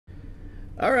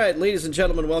All right, ladies and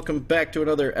gentlemen, welcome back to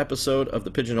another episode of the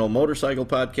Pigeonhole Motorcycle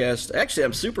Podcast. Actually,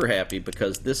 I'm super happy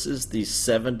because this is the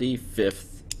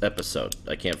 75th episode.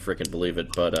 I can't freaking believe it,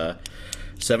 but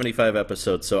 75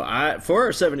 episodes. So for our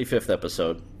 75th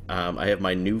episode, I have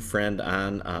my new friend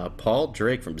on, Paul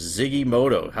Drake from Ziggy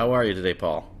Moto. How are you today,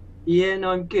 Paul? Yeah,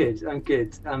 no, I'm good.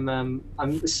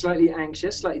 I'm slightly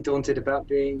anxious, slightly daunted about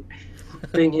being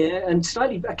here, and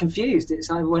slightly confused.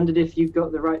 I wondered if you've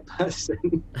got the right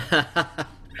person.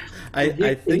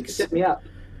 I think set me up.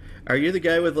 Are you the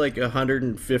guy with like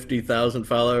 150,000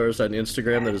 followers on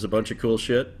Instagram that is a bunch of cool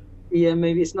shit? Yeah,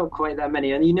 maybe it's not quite that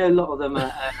many, and a lot of them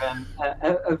are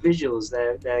visuals.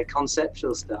 They're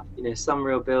conceptual stuff. Some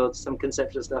real builds, some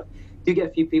conceptual stuff. Do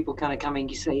get a few people kind of coming.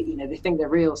 You say, they think they're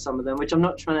real. Some of them, which I'm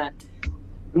not trying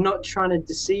to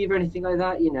deceive or anything like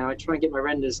that. I try and get my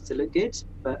renders to look good,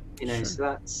 but Sure. So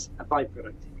that's a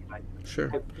byproduct, if you like. Sure.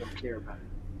 I hope you're clear about it.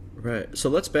 Right. So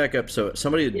let's back up. So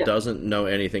somebody that doesn't know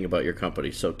anything about your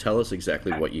company, so tell us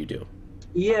exactly what you do.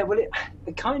 Yeah, well,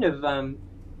 it kind of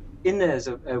in there's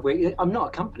a way. I'm not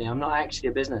a company. I'm not actually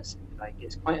a business. Like,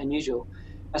 it's quite unusual,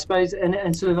 I suppose.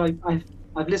 And sort of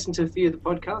I've listened to a few of the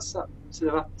podcasts up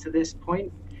to this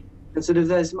point, and sort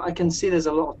of I can see there's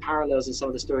a lot of parallels in some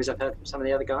of the stories I've heard from some of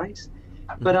the other guys.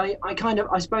 But I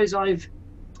suppose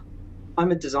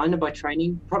I'm a designer by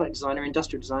training, product designer,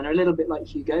 industrial designer, a little bit like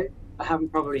Hugo. I haven't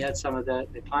probably had some of the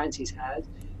clients he's had.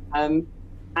 And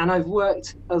I've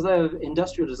worked, although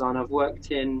industrial design, I've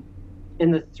worked in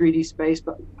the 3D space,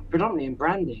 but predominantly in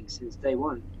branding since day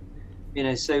one.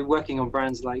 So working on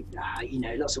brands like,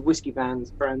 lots of whiskey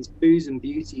brands, booze and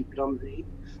beauty predominantly.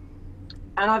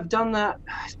 And I've done that,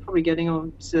 it's probably getting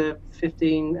on to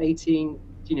 15, 18,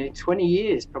 20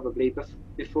 years probably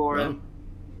before,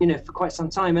 for quite some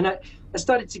time. And I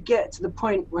started to get to the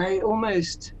point where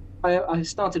I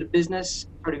started a business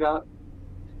probably about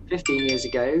 15 years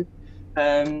ago.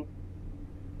 A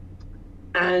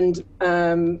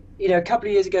couple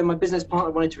of years ago, my business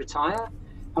partner wanted to retire,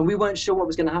 and we weren't sure what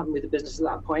was going to happen with the business at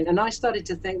that point. And I started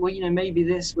to think, well, maybe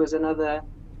this was another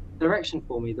direction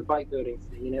for me, the bike building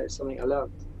thing. It's something I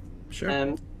loved. Sure.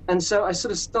 And so I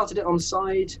sort of started it on the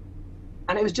side,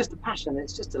 and it was just a passion.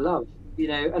 It's just a love,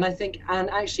 And I think, and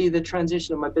actually, the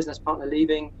transition of my business partner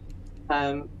leaving,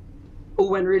 all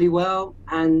went really well,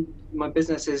 and my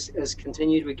business has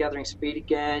continued with gathering speed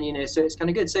again. So it's kind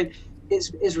of good. So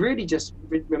it's really just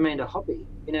remained a hobby.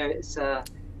 It's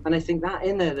and I think that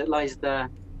in there that lies there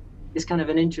is kind of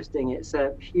an interesting. It's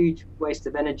a huge waste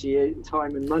of energy,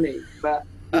 time, and money, but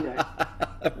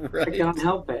Right. I can't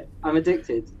help it. I'm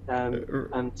addicted to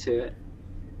it.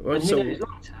 Well, and who knows,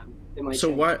 long term, it might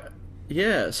change. why?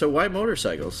 Yeah. So why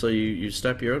motorcycles? So you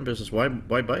start your own business. Why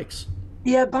bikes?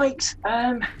 Yeah, bikes.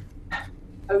 I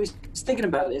was thinking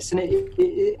about this, and I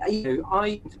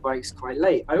into bikes quite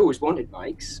late. I always wanted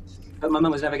bikes, but my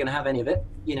mum was never going to have any of it.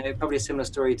 Probably a similar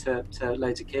story to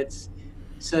loads of kids.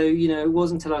 So, it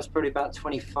wasn't until I was probably about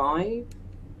 25,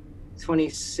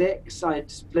 26, I'd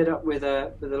split up with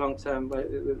a long-term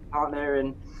with a partner,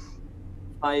 and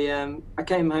I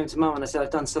came home to mum and I said, I've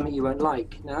done something you won't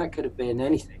like. Now, that could have been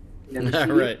anything.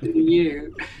 Right.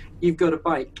 You've got a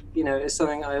bike. It's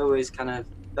something I always kind of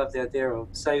love the idea of.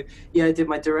 So yeah, I did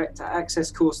my direct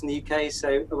access course in the UK.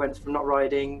 So I went from not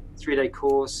riding, 3-day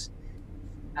course,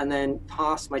 and then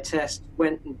passed my test,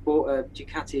 went and bought a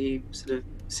Ducati sort of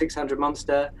 600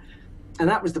 Monster. And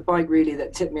that was the bike really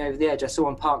that tipped me over the edge. I saw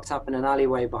one parked up in an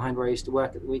alleyway behind where I used to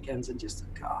work at the weekends, and just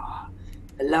I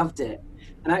loved it.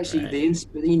 And actually,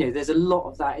 Right. There's a lot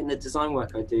of that in the design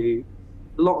work I do.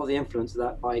 A lot of the influence of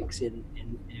that bike's in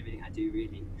everything I do,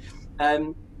 really.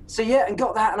 So yeah, and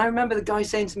got that. And I remember the guy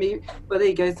saying to me, well, there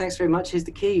you go, thanks very much, here's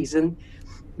the keys. And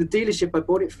the dealership I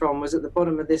bought it from was at the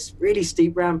bottom of this really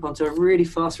steep ramp onto a really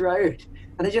fast road.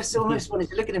 And I just almost wanted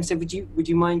to look at him and say, would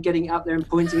you mind getting up there and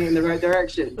pointing it in the right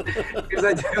direction? Because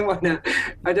I don't want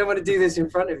to do this in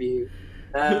front of you.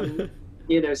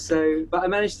 So, but I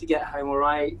managed to get home all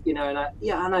right, and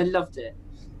I loved it.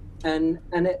 And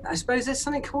I suppose there's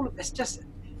something cool. It's just,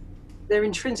 they're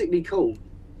intrinsically cool.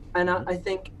 And I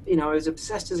think, I was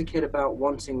obsessed as a kid about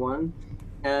wanting one.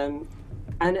 And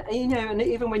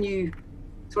even when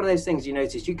it's one of those things you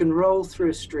notice, you can roll through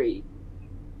a street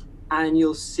and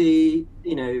you'll see,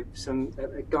 a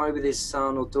guy with his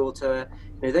son or daughter,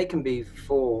 they can be 3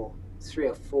 or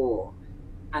 4,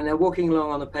 and they're walking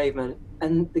along on the pavement,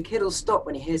 and the kid will stop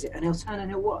when he hears it, and he'll turn and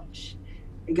he'll watch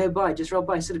and go by, just roll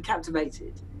by, sort of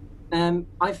captivated.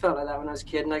 I felt like that when I was a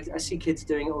kid, and I see kids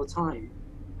doing it all the time.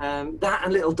 That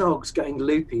and little dogs going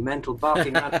loopy, mental,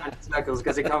 barking around in circles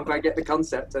because they can't quite get the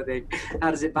concept, I think.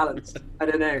 How does it balance? I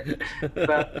don't know.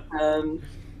 But, and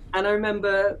I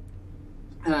remember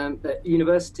at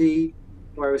university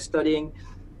where I was studying.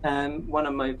 One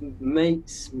of my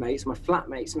mates, my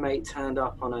flatmate's mate, turned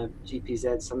up on a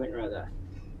GPZ, something or other.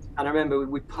 And I remember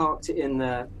we parked it in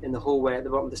the hallway at the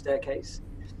bottom of the staircase,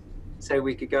 so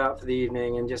we could go out for the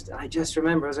evening. And I just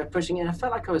remember as I was pushing it, I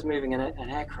felt like I was moving an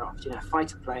aircraft, a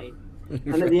fighter plane.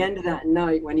 And at the end of that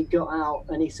night, when he got out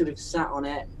and he sort of sat on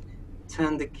it,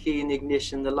 turned the key in the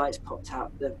ignition, the lights popped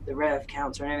out, the rev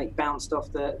counter and everything bounced off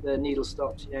the needle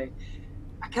stops,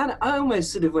 I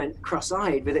almost sort of went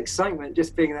cross-eyed with excitement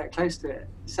just being that close to it.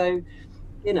 So,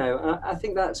 I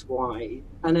think that's why.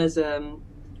 And as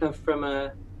from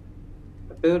a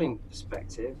building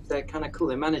perspective, they're kind of cool.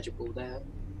 They're manageable. They're,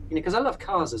 because I love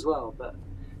cars as well, but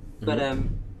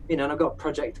and I've got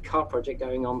a car project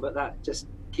going on, but that just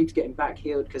keeps getting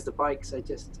backheeled because the bikes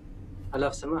I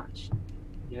love so much.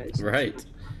 Right.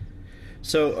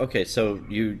 So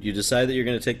you decide that you're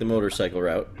going to take the motorcycle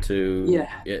route to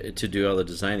do all the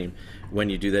designing. When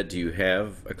you do that, do you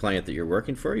have a client that you're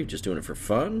working for? Are you just doing it for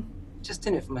fun? Just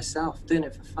doing it for myself, doing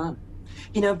it for fun.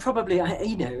 Probably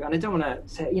and I don't want to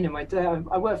say, my dad.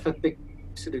 I work for big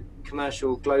sort of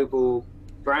commercial global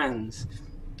brands,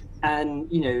 and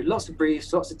lots of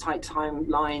briefs, lots of tight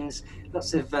timelines,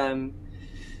 lots of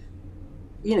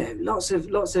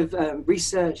lots of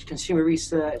research, consumer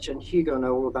research, and Hugo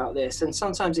know all about this. And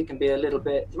sometimes it can be a little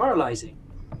bit demoralizing.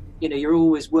 You're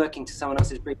always working to someone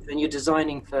else's brief, and you're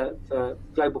designing for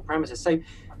global parameters. So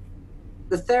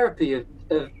the therapy of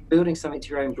building something to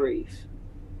your own brief,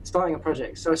 starting a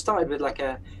project. So I started with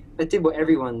I did what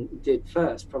everyone did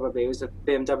first, probably. It was a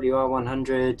BMW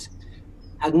R100.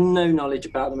 Had no knowledge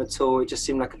about them at all. It just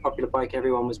seemed like a popular bike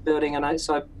everyone was building.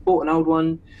 So I bought an old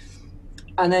one,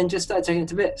 and then just started taking it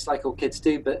to bits like all kids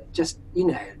do, but just,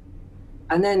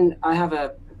 and then I have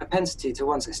a propensity to,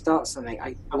 once I start something,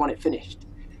 I want it finished,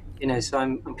 so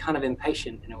I'm kind of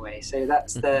impatient in a way. So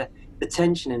that's the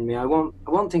tension in me. I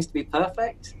want things to be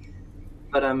perfect,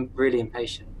 but I'm really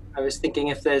impatient. I was thinking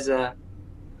if there's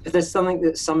something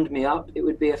that summed me up, it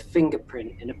would be a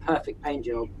fingerprint in a perfect paint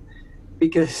job,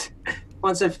 because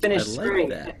once I've finished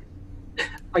spraying it,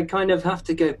 I kind of have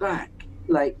to go back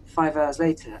 5 hours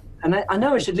later. And I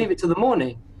know I should leave it till the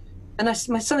morning. And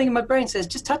something in my brain says,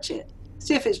 just touch it.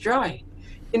 See if it's dry.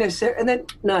 So, and then,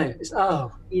 no, it's,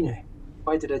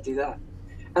 why did I do that?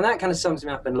 And that kind of sums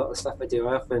me up in a lot of the stuff I do.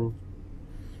 I often,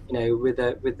 with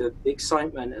the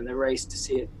excitement and the race to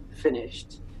see it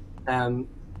finished, I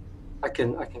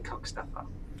can cock stuff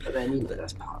up. But then,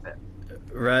 that's part of it.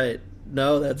 Right.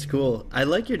 No, that's cool. I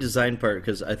like your design part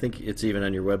because I think it's even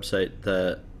on your website,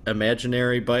 the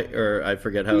imaginary bike, or I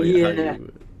forget how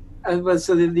you...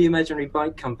 So the imaginary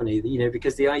bike company,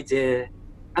 because the idea,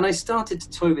 and I started to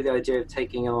toy with the idea of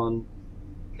taking on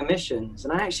commissions,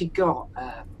 and I actually got,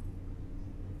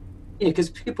 because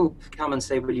people come and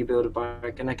say, "Will you build a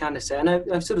bike?" And I kind of say, and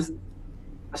I've sort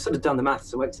of done the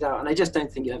maths and worked it out, and I just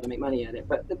don't think you'll ever make money at it.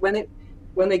 But when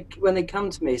they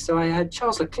come to me, so I had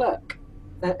Charles Leclerc,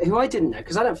 who I didn't know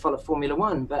because I don't follow Formula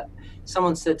One, but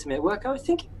someone said to me at work, "I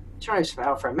think he drives for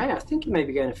Alfa Romeo. I think he may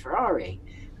be going to Ferrari."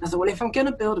 I thought, well, if I'm going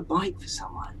to build a bike for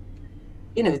someone,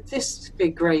 this would be a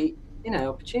great,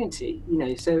 opportunity,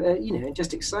 so,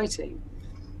 just exciting.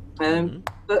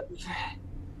 But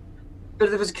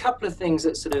there was a couple of things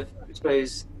that sort of, I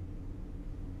suppose,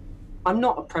 I'm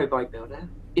not a pro bike builder.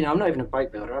 I'm not even a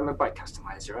bike builder. I'm a bike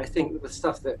customizer. I think the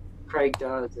stuff that Craig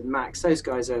does and Max, those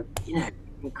guys are,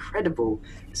 incredible.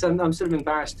 So I'm sort of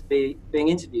embarrassed to be being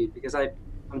interviewed because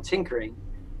I'm tinkering.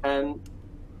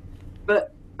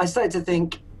 But I started to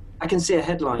think, I can see a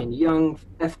headline: young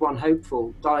F1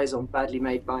 hopeful dies on badly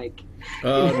made bike.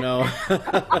 Oh no!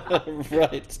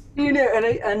 Right.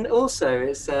 And also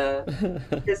it's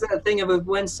that thing of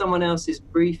when someone else is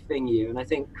briefing you, and I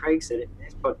think Craig said it in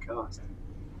his podcast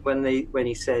when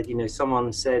he said,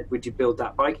 someone said, "Would you build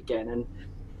that bike again?" And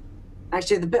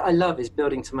actually, the bit I love is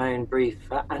building to my own brief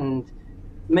and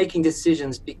making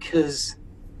decisions because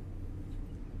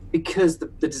the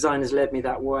designers led me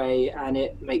that way, and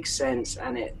it makes sense,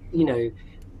 and it,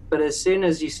 but as soon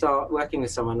as you start working with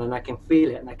someone and I can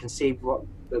feel it and I can see what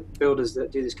the builders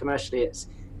that do this commercially, it's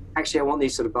actually, I want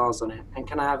these sort of bars on it, and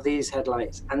can I have these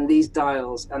headlights and these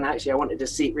dials, and actually I wanted the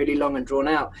seat really long and drawn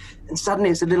out, and suddenly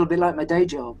it's a little bit like my day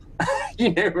job,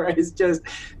 where it's just,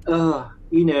 I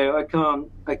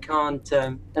can't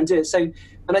do it. So,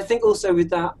 and I think also with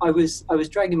that, I was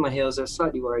dragging my heels. I was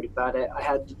slightly worried about it. I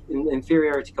had an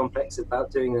inferiority complex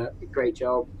about doing a great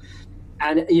job.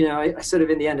 And, I sort of,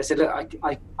 in the end, I said, look,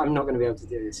 I'm not going to be able to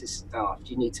do this. It's daft.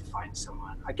 You need to find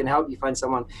someone. I can help you find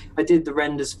someone. I did the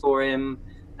renders for him,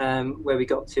 where we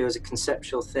got to as a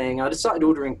conceptual thing. I started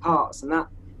ordering parts, and that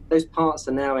those parts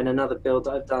are now in another build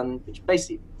that I've done, which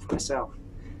basically for myself.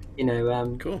 You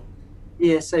know, Cool.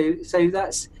 yeah. So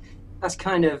that's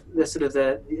kind of the sort of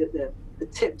the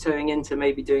tiptoeing into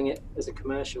maybe doing it as a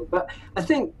commercial. But I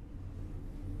think,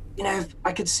 you know,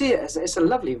 I could see it as it's a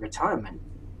lovely retirement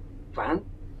plan.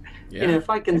 Yeah. You know, if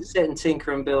I can sit and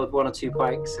tinker and build 1 or 2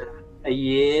 bikes a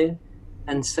year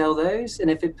and sell those,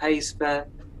 and if it pays for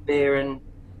beer, and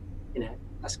you know,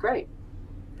 that's great.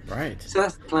 Right. So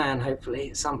that's the plan, hopefully,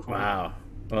 at some point. Wow.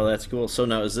 Well, that's cool. So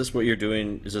now, is this what you're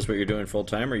doing? Is this what you're doing full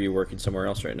time, or are you working somewhere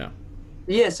else right now?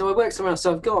 Yeah, so I work somewhere else.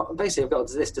 So I've got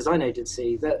this design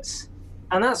agency that's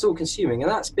all consuming,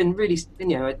 and that's been really, you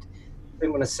know, I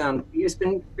don't want to sound, it's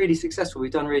been really successful.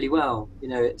 We've done really well. You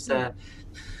know, it's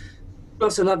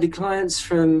lots of lovely clients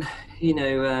from, you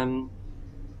know,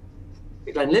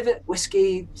 Glenlivet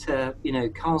whiskey to, you know,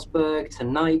 Carlsberg to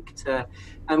Nike to,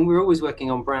 and we're always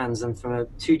working on brands and from a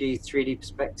 2D, 3D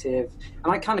perspective.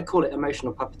 And I kind of call it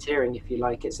emotional puppeteering, if you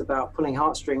like. It's about pulling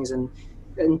heartstrings and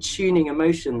tuning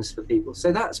emotions for people.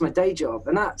 So that's my day job,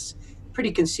 and that's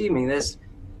pretty consuming. There's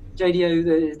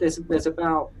JDO, there's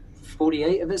about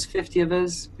 48 of us, 50 of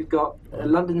us. We've got a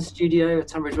London studio, a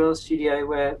Tunbridge Wells studio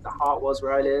where the heart was,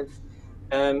 where I live,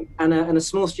 and a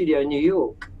small studio in New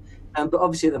York. But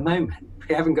obviously at the moment,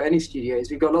 we haven't got any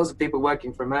studios. We've got lots of people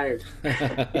working from home.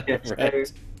 Right. So,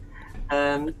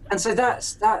 and so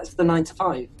that's the 9 to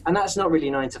 5. And that's not really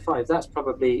 9 to 5. That's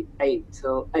probably 8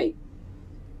 till 8.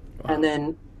 Wow. And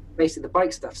then basically the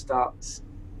bike stuff starts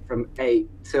from 8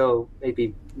 till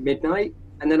maybe midnight.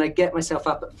 And then I get myself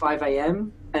up at 5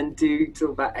 a.m. and do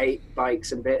till about 8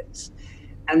 bikes and bits.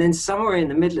 And then somewhere in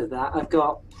the middle of that, I've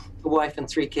got a wife and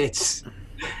 3 kids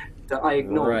that I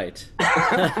ignore. Right.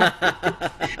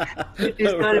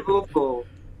 It's kind of awful.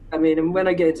 I mean, and when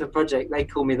I get into a project, they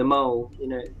call me the mole, you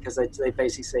know, because they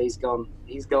basically say he's gone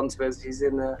to us, he's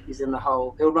in the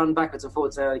hole. He'll run backwards and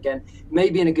forwards there again,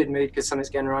 maybe in a good mood because something's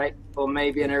going right, or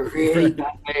maybe in a really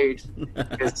bad mood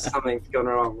because something's gone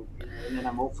wrong, you know, and then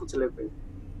I'm awful to live with.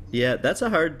 Yeah, that's a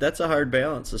hard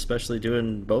balance, especially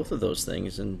doing both of those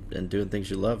things and doing things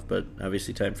you love, but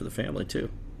obviously time for the family too.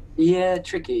 Yeah,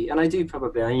 tricky. And I do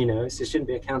probably, you know, this shouldn't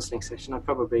be a counselling session. I do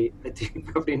probably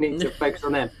need to focus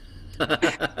on them.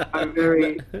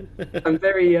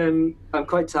 I'm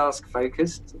quite task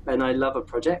focused, and I love a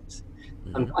project.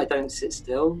 I don't sit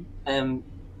still. And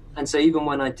so even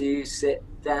when I do sit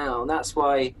down, that's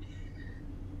why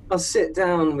I'll sit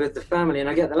down with the family and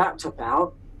I get the laptop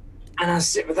out and I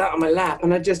sit with that on my lap.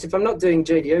 And if I'm not doing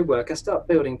JDO work, I start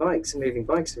building bikes and moving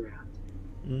bikes around.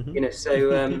 You know,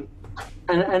 so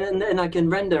and I can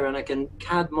render and I can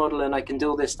CAD model and I can do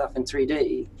all this stuff in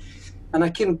 3D, and I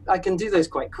can do those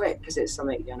quite quick because it's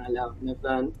something again I love and I've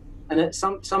learned. And at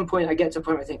some point I get to a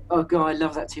point where I think, oh god, I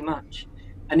love that too much.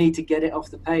 I need to get it off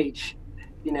the page,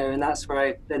 you know, and that's where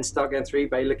I then start going through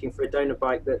eBay looking for a donor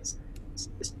bike that's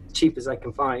as cheap as I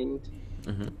can find.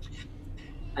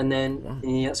 And then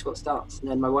that's what starts. And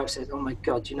then my wife says, oh my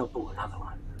god, you not bought another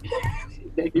one.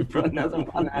 You brought another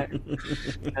one out.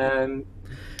 And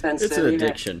it's an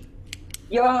addiction.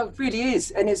 Yeah, it really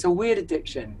is, and it's a weird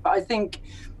addiction. But I think,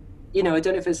 you know, I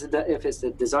don't know if it's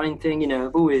a design thing. You know,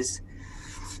 I've always,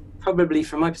 probably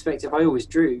from my perspective, I always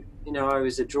drew. You know, I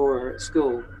was a drawer at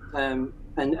school, and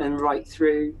right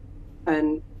through,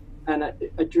 and I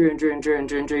drew and drew and drew and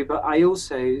drew and drew. But I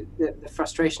also the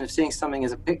frustration of seeing something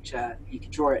as a picture, you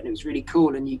could draw it and it was really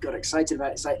cool, and you got excited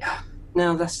about it. It's like,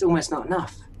 no, that's almost not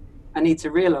enough. I need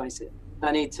to realize it.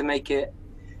 I need to make it,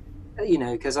 you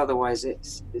know, because otherwise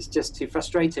it's just too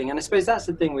frustrating. And I suppose that's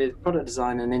the thing with product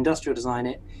design and industrial design.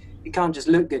 It can't just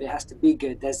look good, it has to be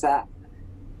good. There's that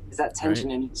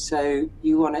tension in it. So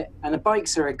you want it, and the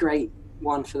bikes are a great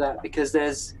one for that because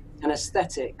there's an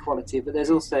aesthetic quality, but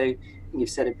there's also, you've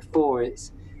said it before,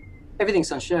 it's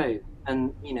everything's on show,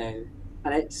 and you know,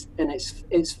 and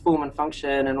it's form and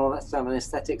function and all that stuff and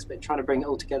aesthetics, but trying to bring it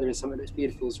all together in something that's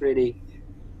beautiful is really,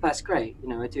 that's great. You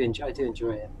know, I do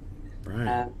enjoy it.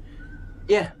 Right.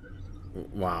 Yeah.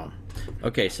 Wow.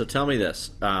 Okay, so tell me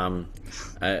this.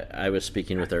 I was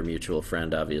speaking with our mutual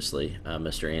friend, obviously,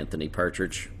 Mr. Anthony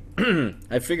Partridge.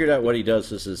 I figured out what he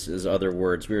does is his other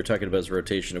words. We were talking about his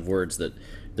rotation of words that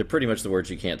they're pretty much the words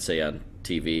you can't say on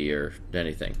TV or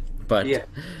anything. But yeah.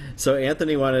 So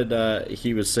Anthony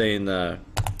he was saying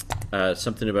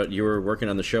something about you were working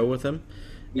on the show with him,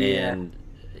 and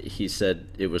he said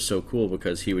it was so cool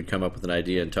because he would come up with an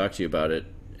idea and talk to you about it,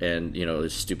 and you know, the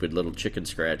stupid little chicken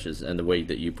scratches and the way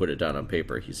that you put it down on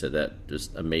paper. He said that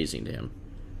just amazing to him.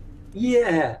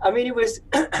 Yeah, I mean, it was.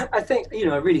 I think, you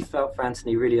know, I really felt for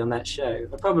Anthony really on that show.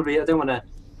 I don't want to.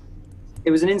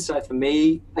 It was an insight for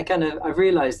me. I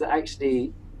realized that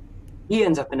actually, he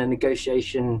ends up in a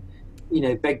negotiation,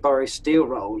 beg, borrow, steal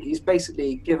role. He's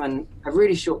basically given a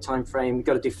really short time frame. You've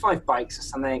got to do 5 bikes or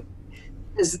something.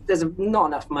 There's not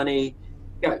enough money.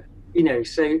 Go,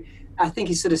 So I think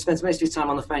he sort of spends most of his time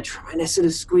on the phone trying to sort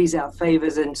of squeeze out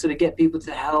favors and sort of get people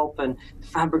to help, and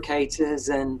fabricators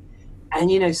and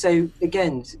So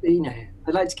again,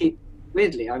 I like to keep,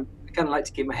 weirdly, I kind of like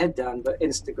to keep my head down, but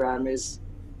Instagram is,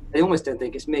 they almost don't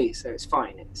think it's me, so it's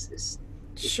fine. It's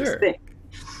Sure. this thing.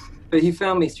 But he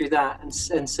found me through that, and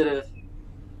sort of,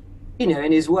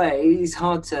 in his way, it's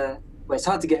hard to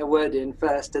get a word in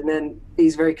first, and then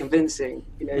he's very convincing,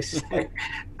 So,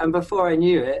 and before I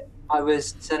knew it, I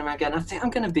was turning around going, I think I'm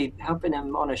going to be helping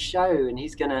him on a show, and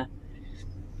he's going to.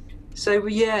 So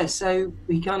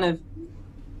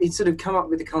he'd sort of come up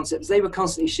with the concepts. They were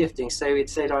constantly shifting. So he'd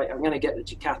say, like, I'm going to get the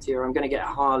Ducati, or I'm going to get a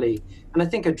Harley. And I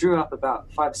think I drew up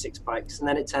about 5 or 6 bikes, and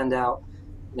then it turned out,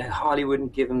 Harley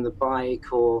wouldn't give him the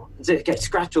bike, or so okay,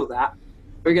 scratch all that.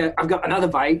 I've got another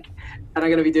bike, and I'm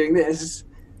going to be doing this.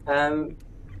 And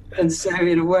so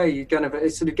in a way, you kind of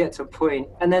sort of get to a point,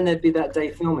 and then there'd be that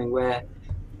day filming where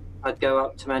I'd go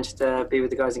up to Manchester, be with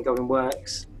the guys in Golden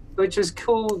Works, which was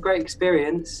cool, great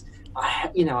experience.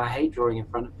 I hate drawing in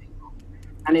front of people,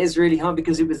 and it is really hard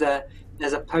because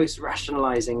there's a post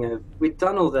rationalizing of, we'd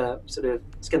done all the sort of,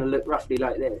 it's going to look roughly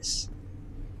like this,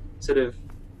 sort of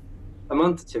a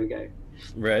month or 2 ago,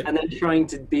 right? And then trying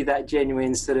to be that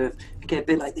genuine sort of, okay, a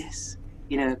bit like this,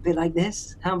 a bit like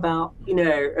this. How about,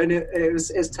 and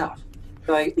it's tough.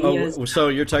 Like, so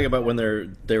you're talking about when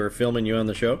they were filming you on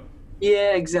the show?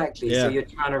 Yeah, exactly. Yeah. So you're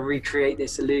trying to recreate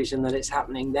this illusion that it's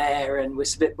happening there, and we're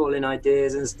spitballing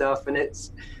ideas and stuff, and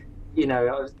it's,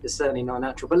 it's certainly not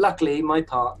natural. But luckily, my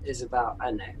part is about, I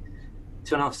don't know,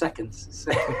 2.5 seconds.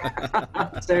 So,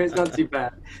 so it's not too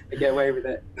bad. I get away with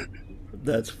it.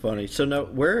 That's funny. So now,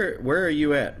 where are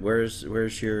you at? Where's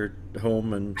your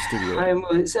home and studio?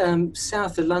 Well, it's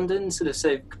south of London, sort of,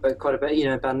 so quite a bit,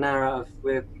 about an hour out of,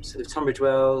 we're sort of Tunbridge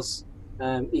Wells,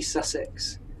 East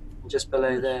Sussex, just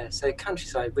below there. So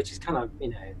countryside, which is kind of,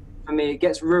 for me, it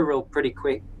gets rural pretty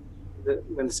quick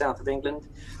in the south of England.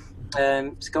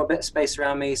 It's got a bit of space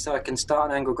around me, so I can start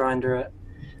an angle grinder at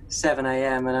 7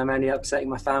 a.m. and I'm only upsetting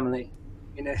my family.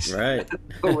 Right.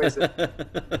 always a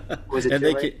and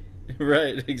joy.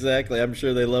 Right, exactly. I'm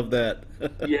sure they love that.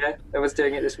 Yeah, I was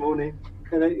doing it this morning.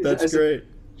 That's great.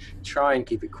 Try and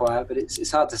keep it quiet, but it's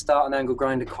hard to start an angle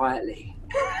grinder quietly.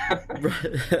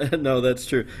 No, that's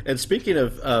true. And speaking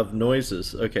of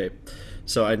noises, okay,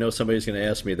 so I know somebody's going to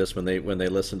ask me this when they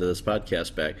listen to this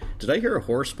podcast back. Did I hear a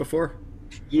horse before?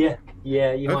 Yeah,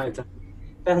 you might have done.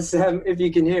 That's if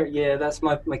you can hear it. Yeah, that's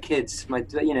my kids.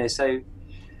 So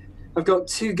I've got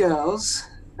 2 girls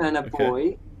and a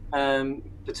boy,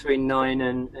 between 9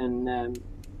 and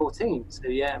 14. So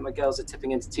yeah, my girls are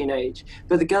tipping into teenage.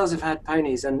 But the girls have had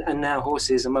ponies and now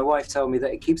horses, and my wife told me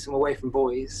that it keeps them away from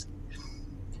boys.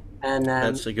 And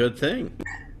that's a good thing.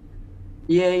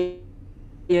 Yeah,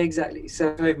 exactly.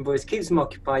 So away from boys, keeps them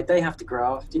occupied. They have to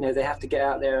graft. They have to get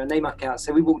out there and they muck out.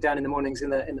 So we walk down in the mornings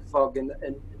in the fog, and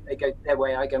they go their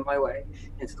way, I go my way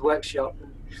into the workshop.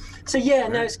 So yeah,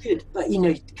 no, it's good. But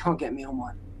you can't get me on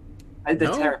one. They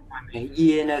terrify me.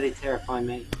 Yeah, no, they terrify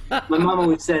me. My mum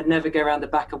always said never go around the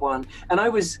back of one. And I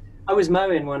was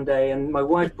mowing one day, and my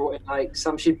wife brought in like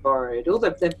some she'd borrowed.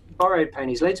 They're borrowed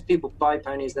ponies. Loads of people buy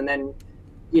ponies and then,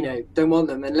 don't want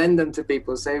them and lend them to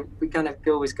people. So we kind of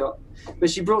always got.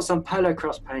 But she brought some polo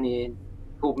cross pony in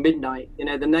called Midnight.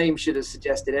 The name should have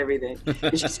suggested everything.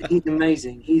 And she said, he's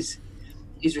amazing. He's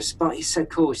so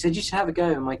cool. She said, you should have a go.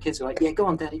 And my kids were like, yeah, go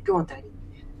on, Daddy, go on, Daddy.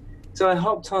 So I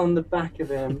hopped on the back of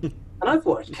him, and I've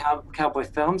watched cowboy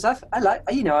films. I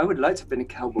would like to have been a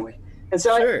cowboy. And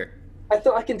so sure. I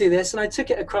thought I can do this, and I took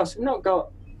it across. I've not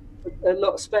got a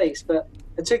lot of space, but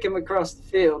I took him across the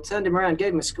field, turned him around,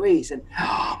 gave him a squeeze, and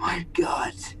oh my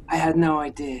God, I had no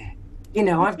idea.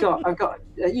 I've got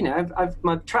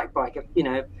my track bike,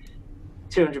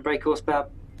 200 brake horsepower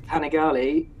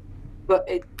Panigale, but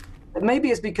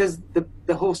maybe it's because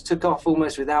the horse took off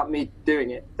almost without me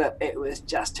doing it, but it was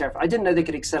just terrifying. I didn't know they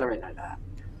could accelerate like that.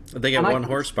 They get 1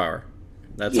 horsepower.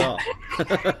 That's all.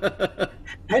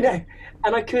 I know.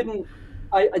 And I couldn't,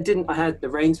 I had the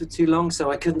reins were too long,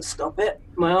 so I couldn't stop it.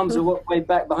 My arms were way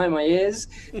back behind my ears,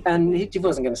 and he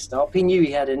wasn't going to stop. He knew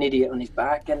he had an idiot on his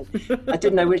back, and I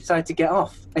didn't know which side to get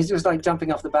off. It was like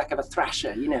jumping off the back of a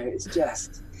thrasher, it's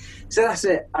just... So that's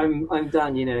it. I'm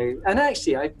done, And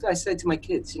actually, I said to my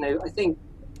kids, I think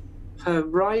per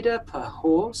rider, per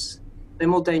horse, they're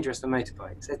more dangerous than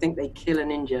motorbikes. I think they kill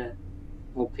and injure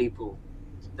more people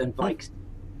than bikes.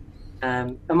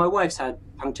 And my wife's had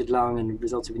punctured lung and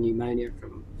resulted in pneumonia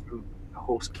from a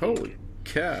horse kick. Holy.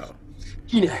 cow.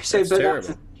 You know, so That's but terrible.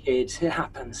 that's a kid. It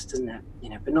happens, doesn't it? You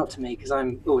know, but not to me because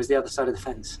I'm always the other side of the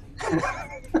fence.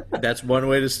 That's one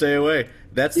way to stay away.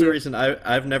 That's the Yeah. reason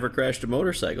I've never crashed a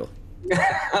motorcycle,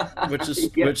 which is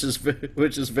Yeah. which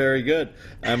is very good.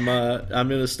 I'm going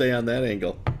to stay on that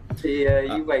angle. Yeah,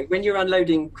 you wait. When you're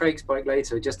unloading Craig's bike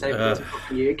later, just hope it doesn't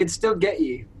bother you. It can still get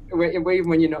you, even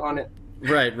when you're not on it.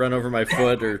 Right, run over my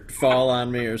foot or fall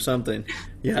on me or something.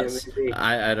 Yes, Yeah, maybe.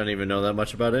 I don't even know that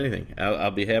much about anything. I'll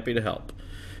be happy to help.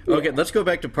 Yeah. Okay, let's go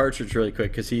back to Partridge really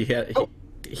quick because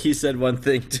he said one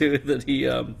thing too that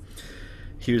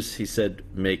he said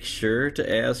make sure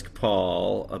to ask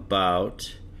Paul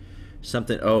about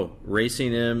something. Oh,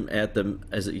 racing him at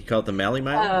you call it the Mally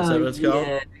Mile? Is that what it's called?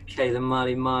 Yeah, okay, the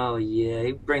Mali Mile.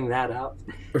 Yeah, bring that up.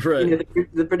 Right. You know,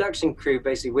 the production crew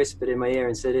basically whispered in my ear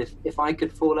and said, if I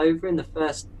could fall over in the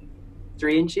first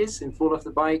 3 inches and fall off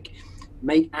the bike,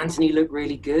 make Anthony look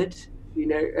really good. You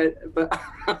know, but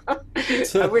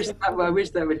I wish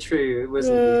that were true. It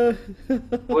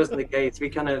wasn't the case. We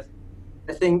kind of,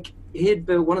 I think he had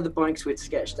built one of the bikes we'd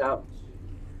sketched out.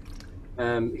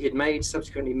 He'd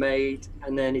subsequently made,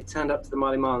 and then he turned up to the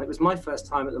Mali Mile. It was my first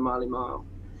time at the Mali Mile,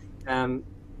 and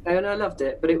I loved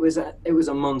it. But it was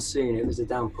a monsoon. It was a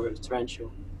downpour. It was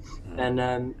torrential,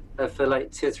 and for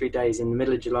like 2 or 3 days in the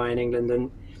middle of July in England,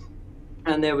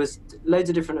 and there was loads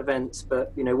of different events.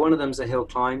 But you know, one of them's a hill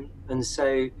climb, and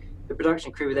so the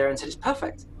production crew were there and said, "It's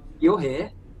perfect. You're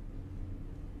here.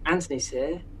 Anthony's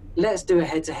here. Let's do a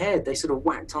head-to-head." They sort of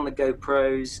whacked on the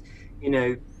GoPros, you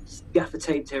know, gaffer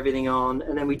taped everything on,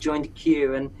 and then we joined a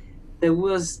queue, and there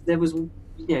was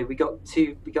you know, we got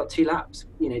two laps,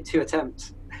 you know, 2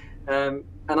 attempts, and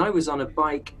I was on a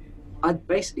bike. I'd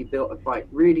basically built a bike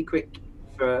really quick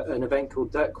for an event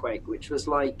called Dirtquake, which was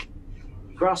like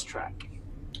grass track,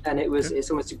 and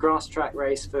it's almost a grass track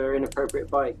race for inappropriate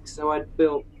bikes. So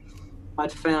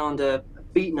I'd found a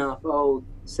beaten up old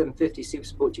 750 Super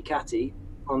Sport Ducati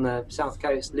on the south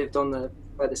coast, lived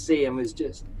by the sea, and was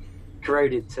just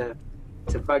corroded to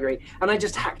buggery, and I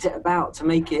just hacked it about to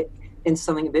make it into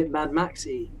something a bit Mad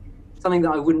Maxy, something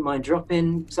that I wouldn't mind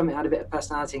dropping, something that had a bit of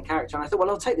personality and character. And I thought, well,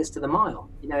 I'll take this to the mile,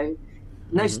 you know,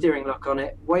 no steering lock on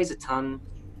it, weighs a ton,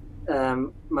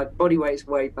 my body weight's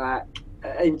way back,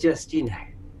 and just, you know,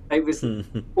 it was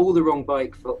all the wrong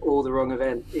bike for all the wrong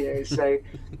event, you know.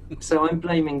 So I'm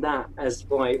blaming that as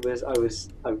why I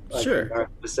Sure.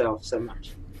 embarrassed myself so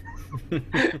much.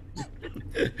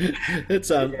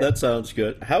 That sounds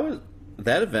good.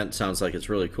 That event sounds like it's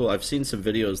really cool. I've seen some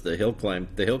videos. The hill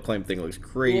climb thing looks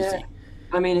crazy. Yeah.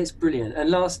 I mean, it's brilliant.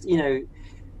 And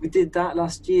we did that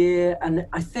last year, and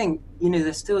I think, you know,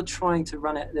 they're still trying to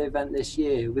run the event this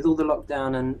year with all the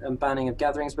lockdown and banning of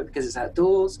gatherings, but because it's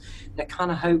outdoors, they're kind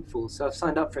of hopeful. So I've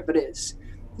signed up for it. But it's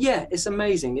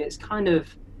amazing. It's kind of,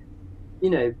 you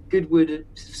know, Goodwood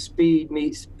Speed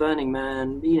meets Burning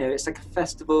Man. You know, it's like a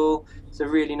festival. It's a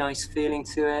really nice feeling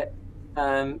to it,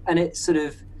 and it's sort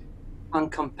of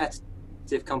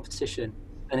uncompetitive competition,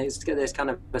 and there's kind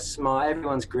of a smile.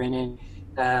 Everyone's grinning.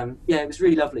 It was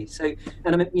really lovely. So,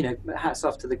 and I mean, you know, hats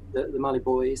off to the Mali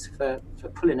boys for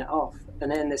pulling it off.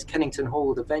 And then there's Kennington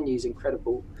Hall. The venue's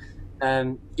incredible.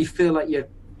 You feel like you're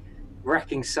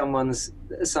wrecking some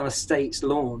estate's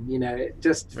lawn. You know, it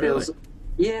just feels.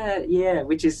 Really? Yeah,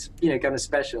 which is, you know, kind of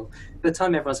special. By the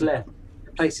time everyone's left,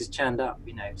 the place is churned up,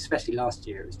 you know, especially last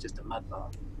year, it was just a mud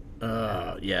bath.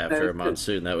 For a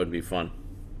monsoon, that would be fun.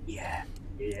 Yeah.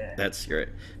 That's great.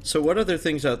 So what other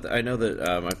things out there? I know that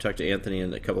I've talked to Anthony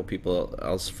and a couple people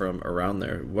else from around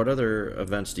there. What other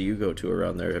events do you go to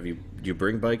around there? Do you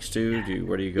bring bikes to?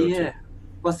 Where do you go to? Yeah.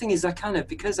 Well, the thing is,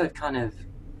 because I've kind of,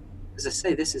 as I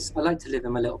say, I like to live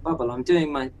in my little bubble. I do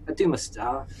my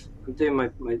stuff. I'm doing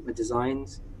my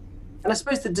designs, and I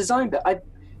suppose the design bit,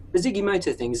 the Ziggy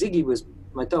Moto thing. Ziggy was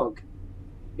my dog.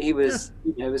 He was,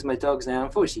 you know, it was my dog's now.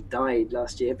 Unfortunately, died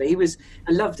last year, but I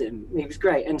loved him. He was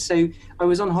great. And so I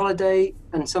was on holiday,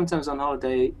 and sometimes on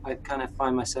holiday, I kind of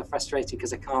find myself frustrated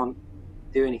because I can't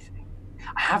do anything.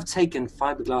 I have taken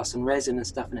fiberglass and resin and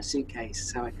stuff in a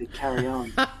suitcase so I could carry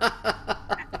on,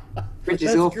 which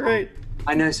is That's awful. great.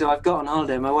 I know. So I've got on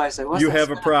holiday. My wife's like, "What's You that have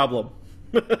smell? a problem."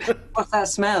 What's that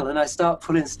smell?" And I start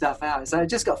pulling stuff out. So I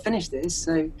just got finished this.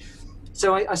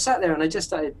 So I sat there and I just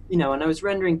started, you know, and I was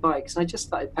rendering bikes, and I just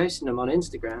started posting them on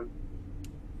Instagram.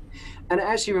 And it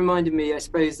actually reminded me, I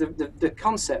suppose, the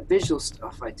concept visual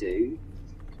stuff I do.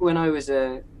 When I was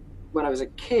a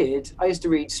kid, I used to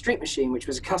read Street Machine, which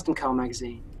was a custom car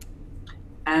magazine.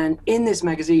 And in this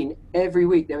magazine, every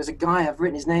week there was a guy, I've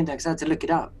written his name down because I had to look it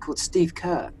up, called Steve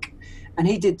Kirk. And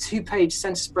he did 2-page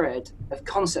center spread of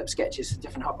concept sketches for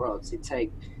different hot rods he'd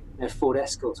take. Ford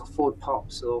Escorts or Ford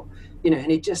Pops, or and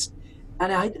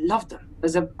and I loved them.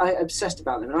 I obsessed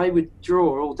about them, and I would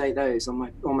draw all day those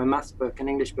on my maths book and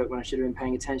English book when I should have been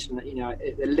paying attention.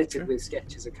 They're littered with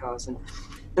sketches of cars,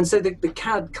 and so the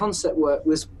CAD concept work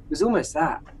was almost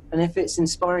that. And if it's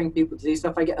inspiring people to do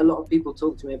stuff, I get a lot of people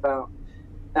talk to me about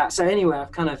that. So anyway,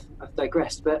 I've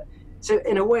digressed. But so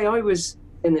in a way, I was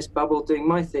in this bubble doing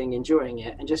my thing, enjoying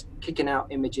it, and just kicking out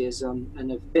images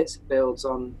and of bits of builds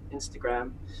on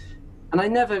Instagram. And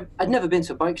I'd never been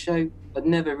to a bike show. I'd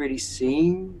never really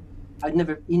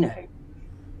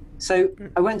So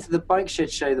I went to the bike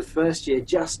shed show the first year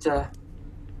just to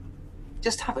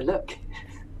have a look,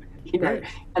 Right.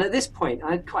 And at this point,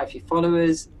 I had quite a few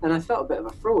followers, and I felt a bit of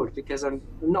a fraud because I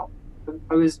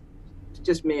was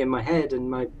just me in my head and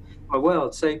my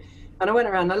world. So, and I went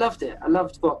around and I loved it. I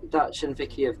loved what Dutch and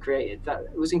Vicky have created.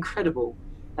 It was incredible.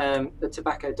 The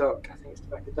Tobacco Dock, I think it's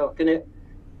Tobacco Dock, and it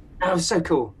was so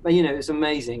cool. It was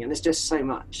amazing, and there's just so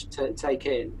much to take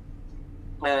in.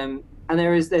 And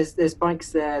there's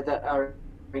bikes there that are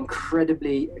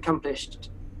incredibly accomplished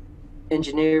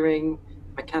engineering,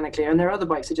 mechanically, and there are other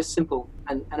bikes that are just simple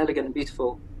and elegant and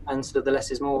beautiful, and sort of the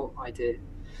less is more idea.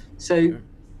 So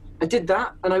I did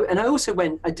that, and I also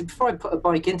before I put a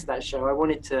bike into that show, I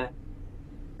wanted to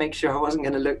make sure I wasn't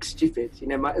going to look stupid,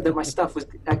 that my stuff was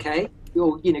okay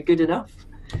or good enough.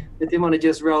 I didn't want to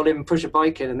just roll in and push a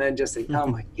bike in and then just think, oh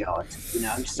my god,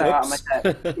 I'm so out of my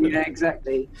depth. Yeah,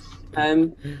 exactly.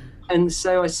 And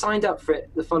so I signed up for it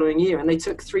the following year, and they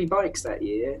took 3 bikes that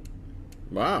year.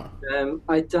 Wow.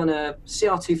 I'd done a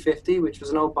CR250, which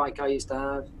was an old bike I used to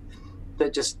have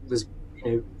that just was,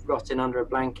 rotting under a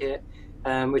blanket,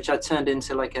 which I turned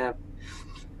into like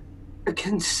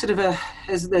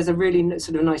there's a really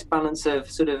sort of nice balance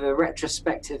of sort of a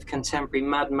retrospective contemporary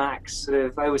Mad Max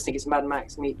I always think it's Mad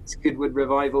Max meets Goodwood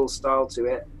Revival style to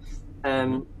it.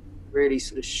 Really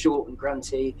sort of short and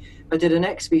grunty. I did an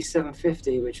XB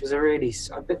 750, which was I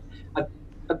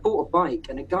bought a bike,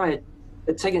 and a guy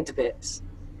had taken it to bits.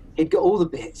 He'd got all the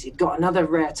bits. He'd got another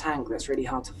rare tank that's really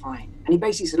hard to find. And he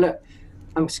basically said, look,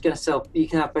 I'm just going to sell, you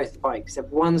can have both the bikes.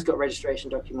 One's got a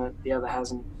registration document, the other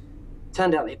hasn't.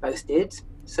 Turned out they both did.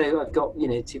 So I've got,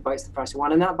 2 bikes the price of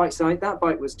one. And that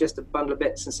bike was just a bundle of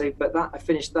bits. And so, but I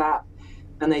finished that,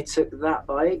 and they took that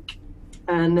bike.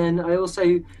 And then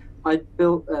I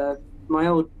built my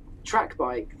old track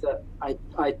bike that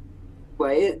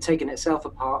it had taken itself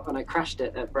apart, and I crashed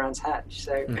it at Brands Hatch.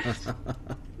 So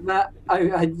that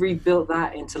I rebuilt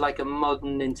that into like a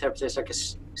modern interpretation, like a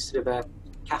sort of a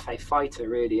cafe fighter,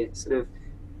 really. It's sort of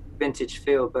vintage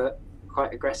feel, but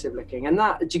quite aggressive looking. And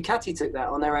that Ducati took that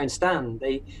on their own stand.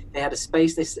 They had a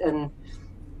space, and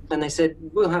they said,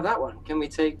 we'll have that one.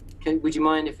 Would you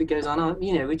mind if it goes on?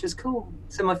 Which was cool.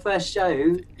 So my first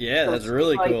show. Yeah, that's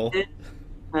really cool.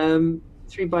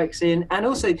 3 bikes in, and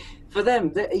also for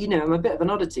them, I'm a bit of an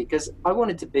oddity because I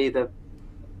wanted to be what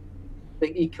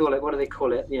do they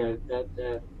call it?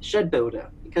 The shed builder,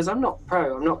 because I'm not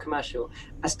pro, I'm not commercial.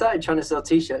 I started trying to sell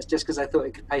T-shirts just because I thought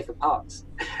it could pay for parts,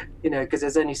 because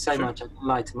there's only so much I can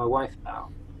lie to my wife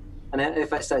about. And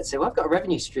if I started to say, well, I've got a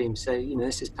revenue stream, so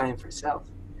this is paying for itself.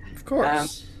 Of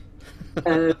course.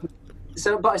 But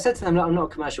I said to them, I'm not a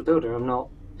commercial builder, I'm not.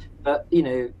 But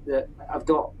that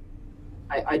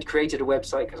I'd created a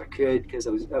website because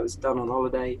I was done on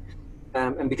holiday,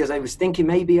 and because I was thinking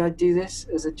maybe I'd do this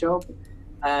as a job,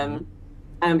 and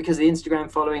because of the Instagram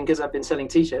following, because I've been selling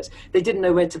T-shirts, they didn't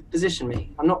know where to position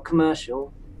me. I'm not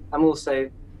commercial. I'm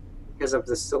also, because of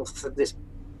this sort of this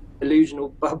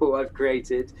illusional bubble I've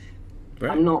created,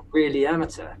 right. I'm not really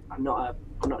amateur. I'm not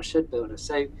a shed builder.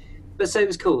 So it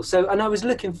was cool. And I was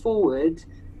looking forward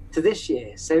to this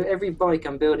year. So every bike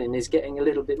I'm building is getting a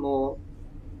little bit more.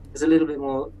 There's a little bit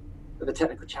more of a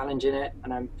technical challenge in it,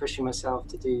 and I'm pushing myself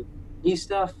to do new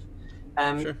stuff.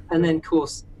 And then, of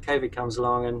course, COVID comes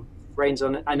along and rains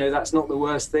on it. I know that's not the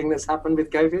worst thing that's happened with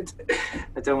COVID.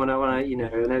 I don't want to, I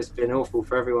know it's been awful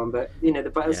for everyone, but,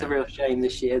 it's a real shame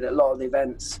this year that a lot of the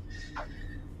events,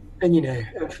 and,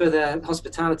 for the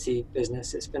hospitality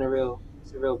business, it's a real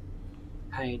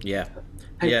pain. Yeah.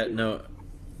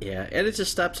 Yeah, and it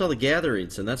just stops all the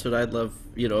gatherings, and that's what I love,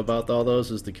 about all those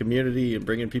is the community and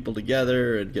bringing people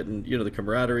together and getting, the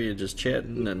camaraderie and just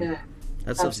chatting, and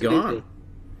that stuff's gone.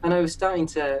 And I was starting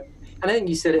to, and I think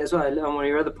you said it as well on one of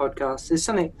your other podcasts.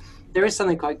 There is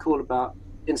something quite cool about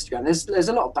Instagram. There's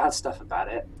a lot of bad stuff about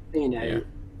it,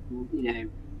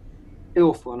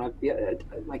 awful, and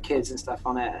my kids and stuff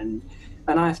on it, and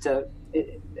I have to.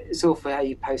 It's awful how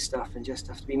you post stuff and just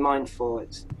have to be mindful.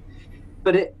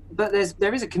 but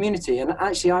there is a community, and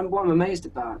actually, what I'm amazed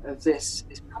about of this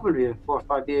is probably been 4 or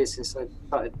 5 years since I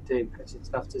started doing posting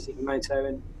stuff to Ziggy Moto,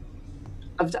 and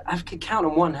I could count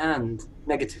on one hand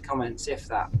negative comments, if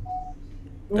that.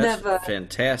 That's Never.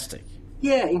 fantastic.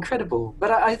 Yeah, incredible.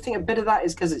 But I think a bit of that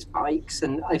is because it's bikes,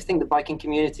 and I think the biking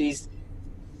communities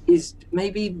is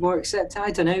maybe more accepted.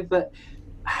 I don't know, but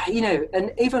you know,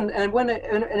 and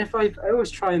if I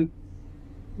always try and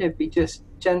be just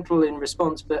gentle in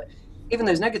response, but even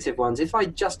those negative ones, if I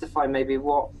justify maybe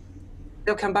what,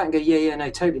 they'll come back and go, yeah, no,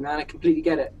 totally, man, I completely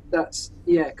get it. That's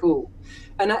cool.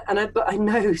 But I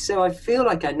know, so I feel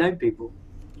like I know people.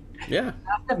 Yeah.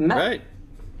 I've never met. Right.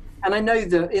 And I know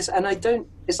that it's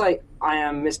like I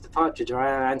am Mr. Partridge or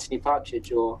I am Anthony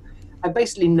Partridge, or I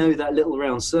basically know that little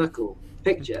round circle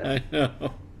picture. I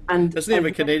know. And doesn't he have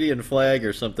a Canadian flag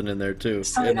or something in there too?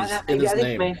 Something like that. In his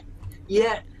name.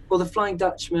 Yeah, or the Flying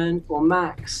Dutchman, or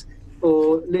Max,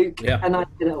 or Luke, and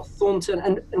or Thornton.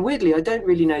 And weirdly, I don't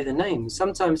really know the names.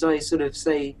 Sometimes I sort of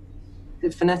say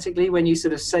it phonetically when you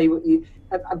sort of say what you.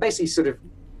 I basically sort of,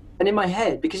 and in my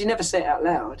head, because you never say it out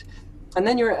loud. And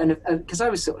then you're at because I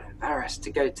was sort of embarrassed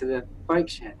to go to the bike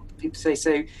shed. People say,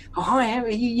 so, oh, hi, how are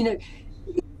you? You know,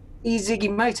 he's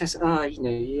Ziggy Moto. Oh, you know,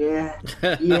 yeah.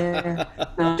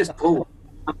 No, I'm just Paul.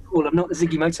 I'm Paul. I'm not the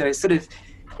Ziggy Moto. It's sort of,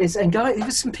 and guys, there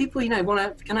was some people, can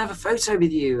I have a photo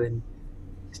with you? And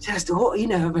it's just,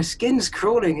 my skin's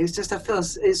crawling. It's just, I feel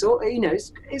it's all,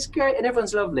 it's great and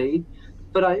everyone's lovely,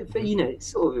 but it's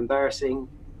sort of embarrassing.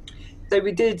 So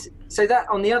that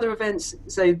on the other events,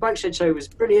 so the Bike Shed Show was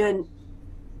brilliant.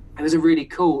 It was a really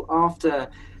cool after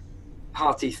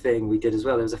party thing we did as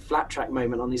well. There was a flat track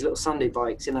moment on these little Sunday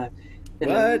bikes that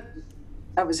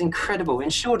was incredible in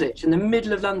Shoreditch in the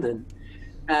middle of London.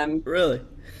 Really?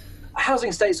 Housing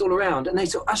estates all around, and they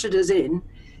sort of ushered us in,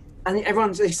 and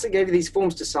they gave you these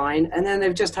forms to sign, and then they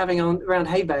were just having on around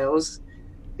hay bales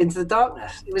into the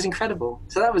darkness. It was incredible.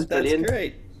 So that was brilliant. That's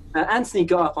great. Anthony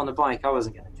got up on the bike. I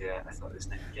wasn't going to do it. I thought this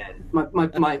never again.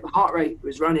 My heart rate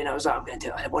was running. I was like, I'm going to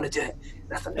do it. I want to do it.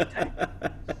 Nothing to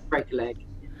do. Break a leg.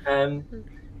 And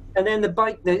then the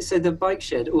bike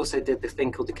shed also did the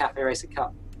thing called the Café Racer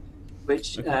Cup,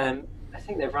 which I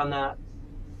think they've run that.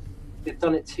 They've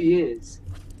done it 2 years,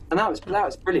 and that was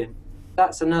brilliant.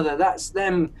 That's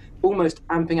them almost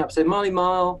amping up. So Marley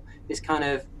Mile is kind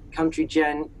of country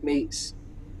gent meets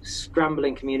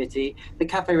scrambling community. The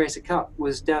Café Racer Cup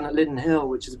was down at Liddon Hill,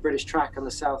 which is a British track on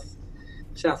the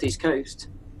southeast coast,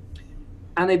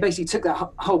 and they basically took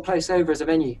that whole place over as a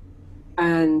venue.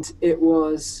 And it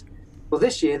was,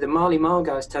 this year the Marley Mile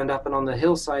guys turned up, and on the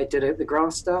hillside did the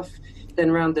grass stuff.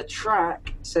 Then around the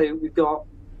track, so we've got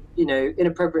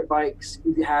inappropriate bikes.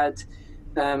 We had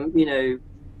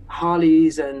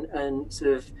Harleys and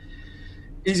sort of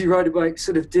easy rider bikes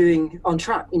sort of doing on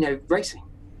track, racing.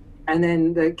 And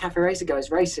then the Café Racer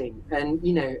guys racing, and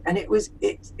and it was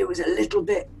a little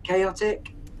bit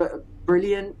chaotic, but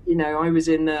brilliant. I was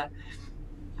in the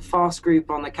fast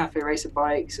group on the Café Racer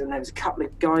bikes, and there was a couple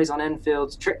of guys on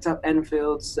Enfields, tricked up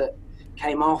Enfields that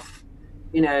came off,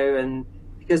 and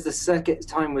because the circuit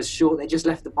time was short, they just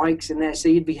left the bikes in there, so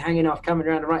you'd be hanging off, coming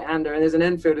around a right-hander, and there's an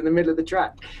Enfield in the middle of the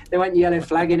track. They weren't yellow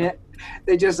flagging it.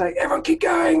 They're just like, everyone keep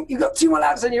going. You've got 2 more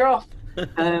laps and you're off.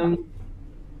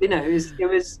 It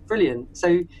was brilliant.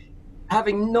 So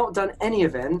having not done any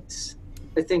events,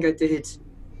 I think I did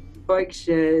Bike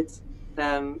Shed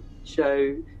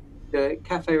show, the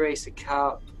Café Racer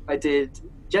Cup, I did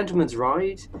Gentleman's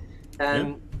Ride,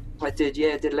 I did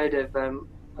a load of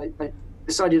I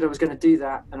decided I was going to do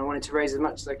that, and I wanted to raise as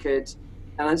much as I could,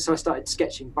 and so I started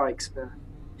sketching bikes for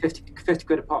 50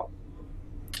 quid a pop,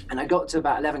 and I got to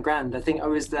about 11 grand. I think I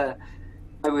was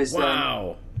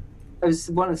wow. I was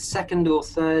one of the second or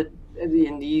third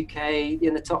in the UK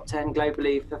in the top 10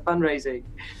 globally for fundraising.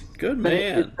 Good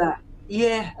man.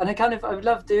 Yeah, and I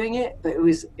loved doing it, but it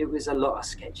was a lot of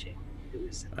sketching.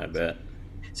 I bet.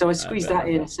 So I squeezed that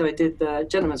in. So I did the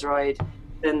Gentleman's Ride,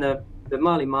 then the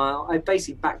Marley Mile. I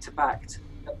basically back-to-backed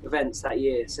events that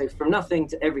year. So from nothing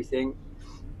to everything,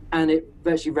 and it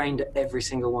virtually rained at every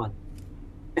single one.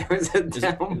 It was a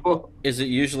downpour. Is it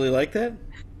usually like that?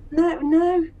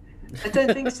 No, I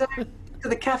don't think so. For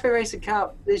the Café Racer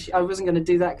Cup, I wasn't going to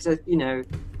do that because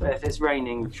if it's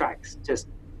raining, tracks just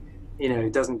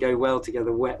it doesn't go well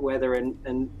together, wet weather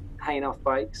and hanging off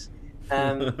bikes.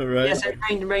 Right. Yes, it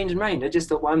rained. I just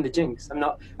thought, well, I'm the jinx.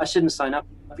 I shouldn't sign up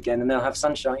again, and they'll have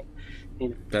sunshine.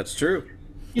 That's true.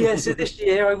 Yeah, so this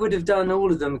year I would have done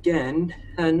all of them again,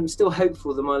 and I'm still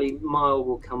hopeful the Marley Mile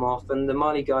will come off. And the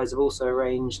Marley guys have also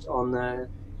arranged on the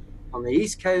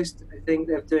East Coast. I think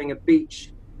they're doing a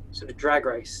beach sort of drag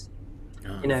race.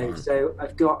 Oh, you know. fun. So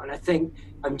I've got, and I think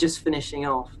I'm just finishing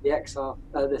off the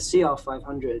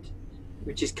CR500,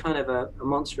 which is kind of a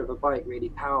monster of a bike, really,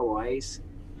 power-wise.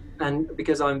 And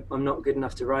because I'm not good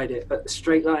enough to ride it, but the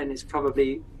straight line is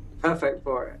probably perfect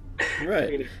for it.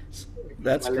 Right. You know,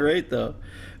 That's great, though.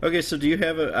 Okay, so do you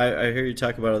have I hear you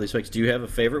talk about all these bikes. Do you have a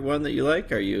favorite one that you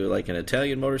like? Are you like an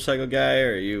Italian motorcycle guy,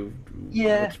 or are you...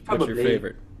 Yeah, what's probably. your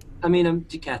favorite? I mean, I'm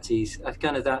Ducatis. I've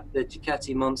kind of the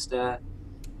Ducati Monster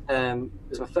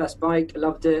was my first bike. I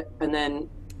loved it, and then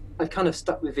I kind of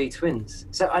stuck with V twins.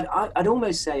 So I'd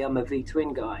almost say I'm a V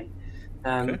twin guy,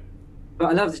 Okay. but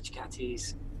I love the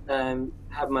Ducatis.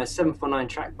 Had my 749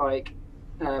 track bike,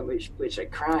 which I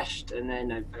crashed, and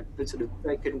then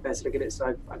I couldn't best look at it,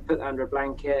 so I put that under a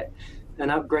blanket and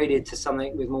upgraded to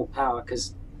something with more power,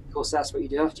 because of course that's what you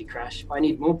do after you crash. I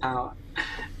need more power.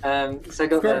 So I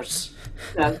got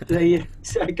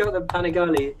so I got the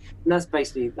Panigale, and that's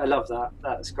basically, I love that.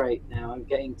 That's great. Now I'm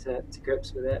getting to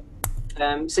grips with it.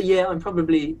 So yeah, I'm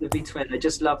probably the V-twin. I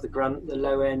just love the grunt, the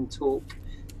low end torque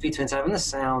V-twins have, and the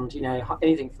sound. You know,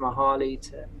 anything from a Harley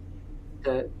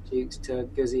to Dukes to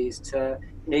Guzzies to,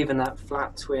 you know, even that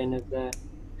flat twin of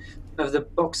the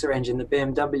Boxer engine, the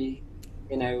BMW.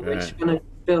 You know, which when I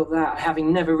built that,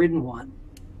 having never ridden one,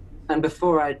 and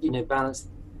before I, you know, balanced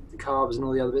the carbs and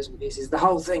all the other bits and pieces, the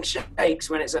whole thing shakes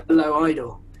when it's at low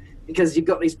idle, because you've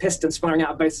got these pistons firing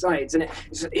out of both sides, and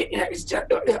it's just,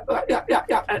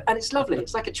 and it's lovely.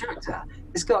 It's like a tractor.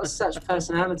 It's got such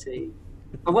personality.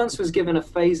 I once was given a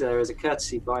Phaser as a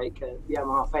courtesy bike, a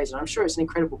Yamaha Phaser. I'm sure it's an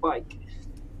incredible bike,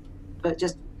 but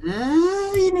just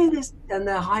you know this, and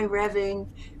the high revving,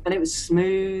 and it was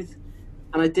smooth,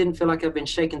 and I didn't feel like I'd been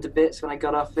shaken to bits when I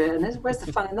got off it. And where's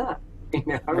the fun in that? You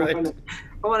know, Right.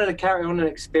 I wanted a character, I wanted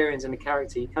an experience and a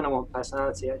character. You kind of want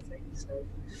personality, I think. So,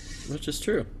 Which is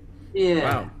true.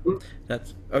 yeah. Wow.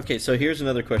 That's okay. So here's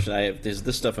another question I have.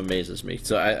 This stuff amazes me.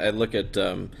 So I look at.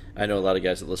 I know a lot of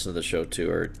guys that listen to the show too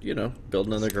are, you know,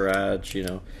 building in their garage. You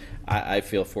know, I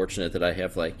feel fortunate that I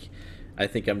have, like, I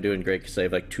think I'm doing great because I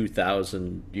have like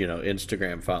 2,000, you know,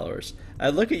 Instagram followers. I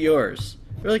look at yours.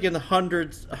 We're like in the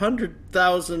hundreds,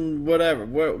 100,000, whatever,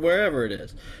 wherever it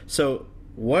is. So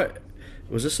what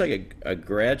was this, like a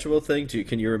gradual thing?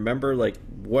 Can you remember, like,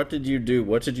 what did you do?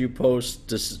 What did you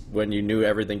post when you knew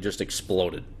everything just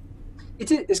exploded?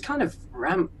 It's kind of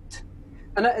ramped,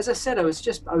 and as I said, I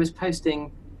was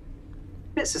posting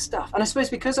bits of stuff, and I suppose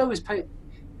because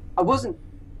I wasn't.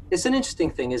 It's an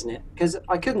interesting thing, isn't it? Because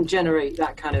I couldn't generate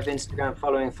that kind of Instagram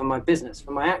following for my business,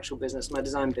 for my actual business, my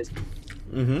design business.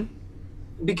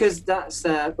 Mm-hmm. Because that's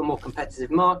a more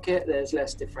competitive market. There's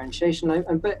less differentiation,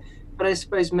 but I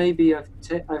suppose maybe I've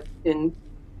in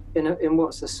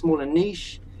what's a smaller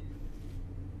niche,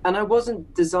 and I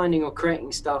wasn't designing or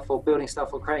creating stuff or building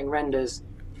stuff or creating renders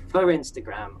for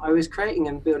Instagram. I was creating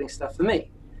and building stuff for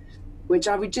me, which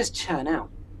I would just churn out,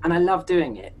 and I love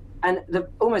doing it. And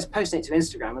almost posting it to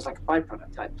Instagram was like a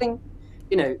byproduct type thing,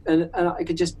 you know, and I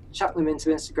could just chuck them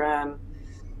into Instagram.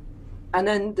 And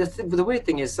then the weird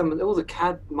thing is, all the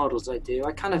CAD models I do,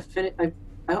 I kind of finish.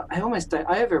 I almost don't.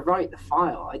 I overwrite the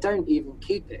file. I don't even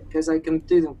keep it because I can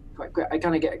do them quite quick. I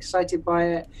kind of get excited by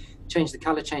it, change the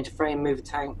color, change the frame, move the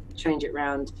tank, change it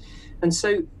around, and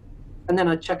then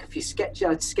I'd chuck a few sketches.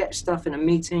 I'd sketch stuff in a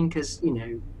meeting because, you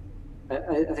know,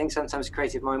 I think sometimes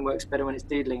creative mind works better when it's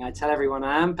doodling. I tell everyone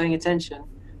I am paying attention.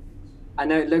 I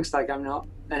know it looks like I'm not,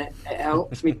 and it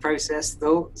helps me process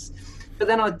thoughts. But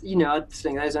then I'd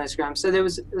sling those on Instagram. So there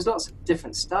was lots of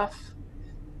different stuff,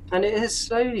 and it has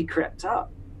slowly crept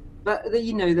up. But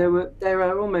you know, there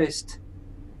are almost.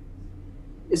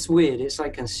 It's weird. It's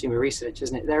like consumer research,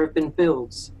 isn't it? There have been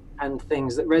builds and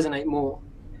things that resonate more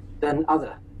than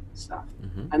other stuff,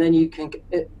 and then you can.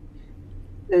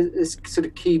 There's sort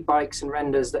of key bikes and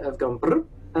renders that have gone,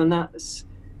 and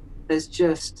there's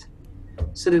just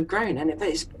sort of grown, and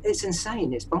it's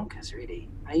insane. It's bonkers, really.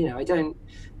 You know, I don't.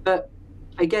 But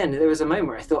again, there was a moment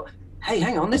where I thought, hey,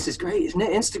 hang on, this is great, isn't it?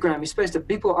 Instagram, you're supposed to,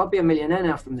 I'll be a millionaire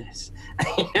now from this.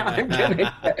 You know, I'm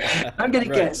gonna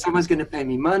get, someone's gonna pay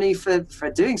me money for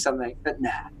doing something, but nah.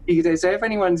 So if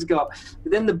anyone's got,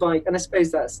 within the bike, and I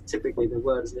suppose that's typically the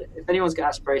word, isn't it? If anyone's got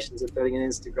aspirations of building an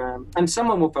Instagram, and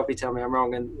someone will probably tell me I'm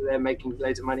wrong and they're making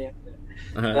loads of money out of it.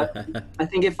 But I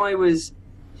think if I wore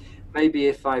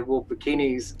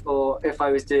bikinis, or if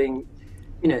I was doing,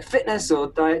 you know, fitness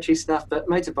or dietary stuff, but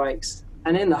motorbikes,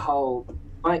 and in the whole,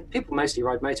 people mostly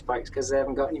ride motorbikes because they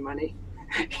haven't got any money.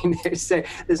 You know, so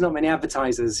there's not many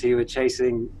advertisers who are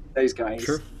chasing those guys.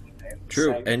 True.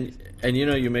 True. So. And you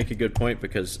know, you make a good point,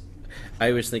 because I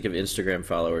always think of Instagram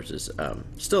followers as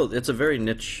still, it's a very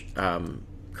niche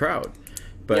crowd,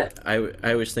 But I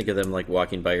always think of them like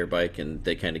walking by your bike, and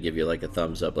they kind of give you like a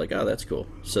thumbs up, like, oh, that's cool.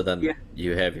 So then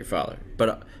you have your follower.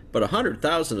 But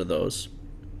 100,000 of those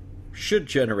should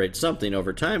generate something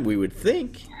over time, we would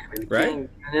think, right?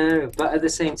 I know, but at the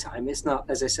same time, it's not.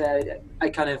 As I said,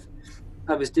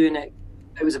 I was doing it.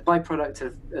 It was a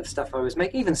byproduct of stuff I was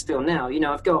making. Even still now, you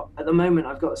know, at the moment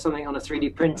I've got something on a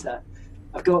 3D printer.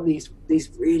 I've got these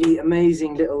really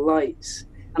amazing little lights,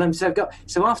 and so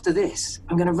after this,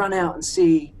 I'm going to run out and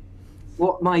see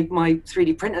what my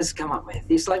 3D printers come up with.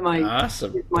 It's like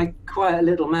my quiet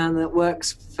little man that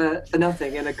works for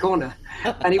nothing in a corner,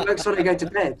 and he works when I go to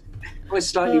bed. I was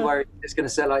slightly worried it's going to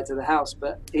sell out to the house,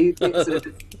 but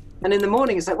and in the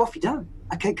morning it's like, what have you done?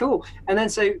 Okay, cool. And then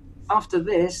so after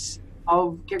this,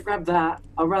 I'll grab that,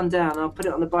 I'll run down, I'll put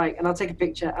it on the bike, and I'll take a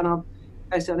picture and I'll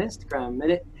post it on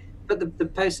Instagram. But the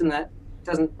person that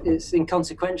doesn't, it's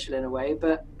inconsequential in a way,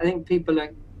 but I think people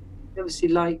obviously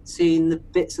like seeing the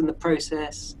bits in the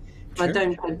process. Sure.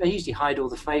 I usually hide all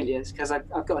the failures because I've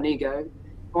got an ego.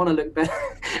 I want to look better.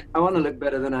 I want to look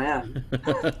better than I am.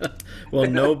 Well,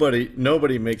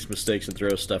 nobody makes mistakes and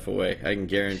throws stuff away. I can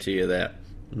guarantee you that.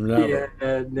 No,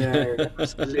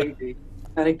 absolutely.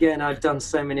 And again, I've done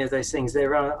so many of those things.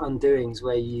 There are undoings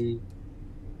where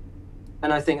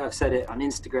and I think I've said it on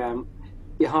Instagram,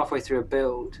 you're halfway through a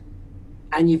build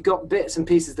and you've got bits and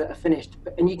pieces that are finished,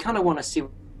 and you kind of want to see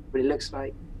what it looks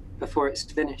like before it's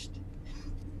finished.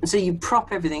 And so you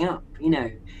prop everything up, you know.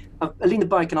 I lean the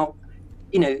bike and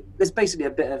there's basically a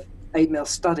bit of 8mm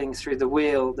studding through the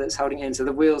wheel that's holding it in, so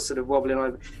the wheel's sort of wobbling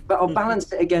over. But I'll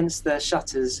balance it against the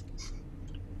shutters,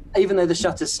 even though the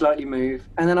shutters slightly move,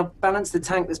 and then I'll balance the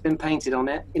tank that's been painted on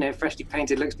it, you know, freshly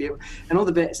painted, looks beautiful, and all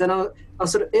the bits, and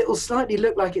it'll slightly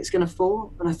look like it's going to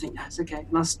fall, and I think that's okay,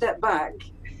 and I'll step back,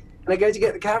 and I go to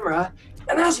get the camera,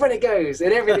 and that's when it goes,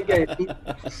 and everything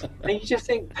goes. And you just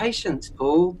think, patience,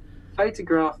 Paul,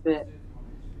 photograph it.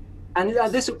 And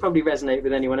this will probably resonate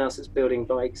with anyone else that's building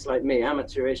bikes like me,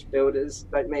 amateurish builders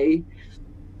like me,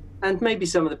 and maybe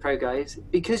some of the pro guys.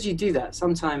 Because you do that,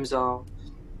 sometimes I'll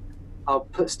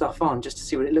put stuff on just to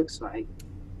see what it looks like,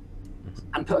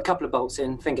 and put a couple of bolts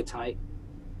in, finger tight,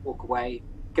 walk away,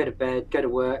 go to bed, go to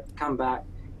work, come back,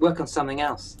 work on something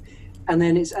else. And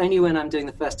then it's only when I'm doing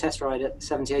the first test ride at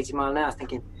 70, 80 mile an hour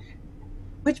thinking,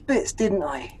 which bits didn't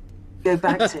I go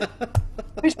back to?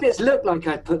 Which bits look like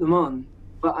I put them on,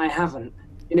 but I haven't.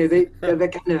 You know,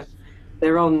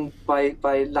 they're on by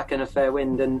luck and a fair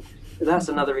wind, and that's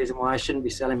another reason why I shouldn't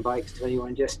be selling bikes to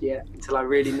anyone just yet until I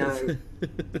really know.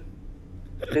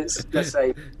 Let's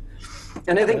say,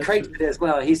 and I think Craig's did it as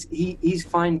well. He's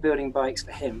fine building bikes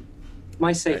for him.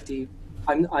 My safety,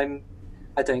 I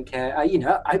don't care.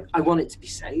 I want it to be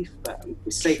safe, but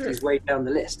safety is way down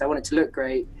the list. I want it to look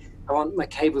great. I want my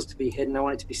cables to be hidden. I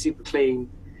want it to be super clean.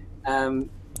 And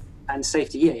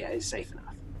safety, it's safe enough.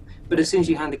 But as soon as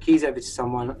you hand the keys over to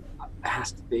someone, it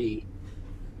has to be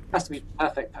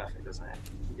perfect, doesn't it?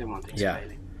 You don't want things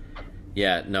failing.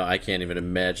 Yeah, no, I can't even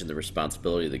imagine the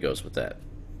responsibility that goes with that.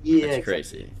 Yeah, it's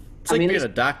crazy. It's like being a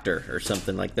doctor or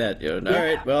something like that. You know, all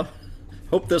right, well,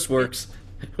 hope this works.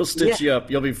 We'll stitch you up.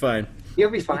 You'll be fine.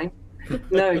 You'll be fine.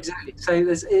 No, exactly. So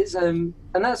and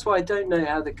that's why I don't know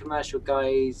how the commercial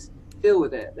guys deal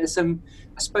with it.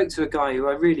 I spoke to a guy who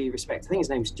I really respect. I think his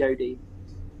name's Jody,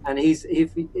 and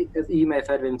you may have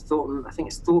heard of him, Thornton. I think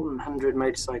it's Thornton 100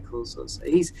 Motorcycles.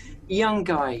 He's a young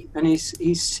guy, and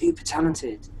he's super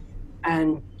talented,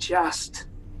 and just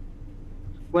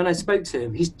when I spoke to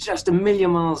him, he's just a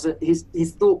million miles at his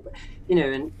thought, you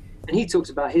know, and he talks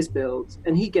about his build,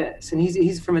 and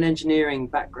he's from an engineering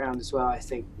background as well, I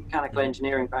think, mechanical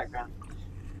engineering background.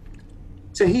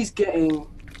 So he's getting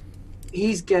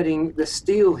the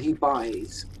steel he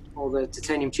buys, or the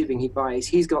titanium tubing he buys,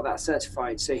 he's got that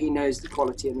certified, so he knows the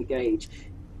quality and the gauge.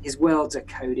 His welds are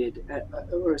coded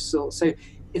or a sort. So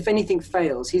if anything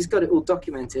fails, he's got it all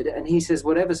documented, and he says,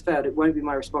 whatever's failed, it won't be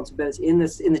my responsibility. In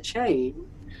the chain,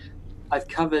 I've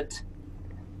covered,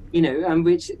 you know, and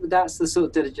that's the sort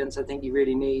of diligence I think you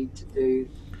really need to do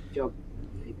the job.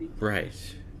 Maybe. Right.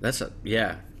 That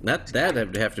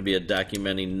would have to be a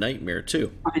documenting nightmare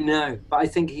too. I know, but I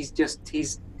think he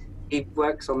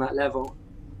works on that level.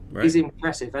 Right. He's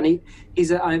impressive, and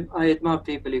I admire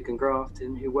people who can graft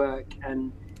and who work,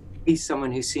 and he's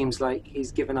someone who seems like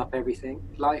he's given up everything,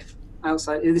 life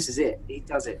outside. This is it. He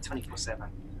does it 24/7.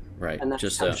 Right. And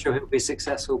I'm sure he'll be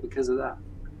successful because of that.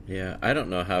 Yeah, I don't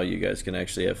know how you guys can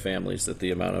actually have families that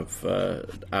the amount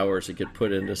of hours you could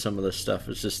put into some of this stuff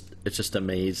is just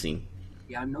amazing.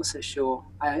 Yeah, I'm not so sure.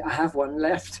 I have one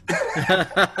left.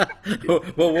 Well,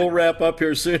 we'll wrap up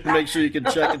here soon and make sure you can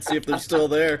check and see if they're still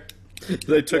there.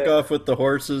 They took off with the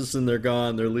horses and they're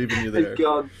gone. They're leaving you there. They're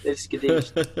gone. They've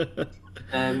skadished.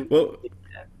 Well,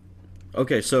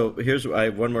 okay. So I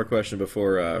have one more question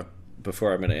before I'm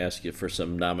going to ask you for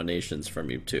some nominations from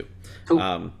you too.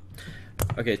 Cool.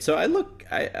 Okay, so I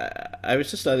was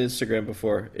just on Instagram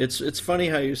before. It's funny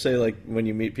how you say, like, when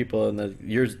you meet people and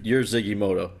you're Ziggy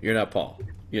Moto. You're not Paul.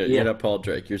 You're not Paul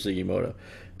Drake. You're Ziggy Moto.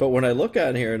 But when I look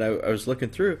on here and I was looking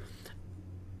through,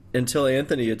 until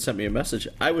Anthony had sent me a message,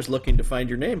 I was looking to find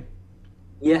your name.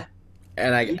 Yeah.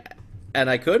 And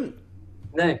I couldn't.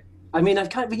 No, I mean, I've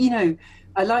kind of,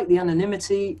 I like the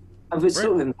anonymity. I was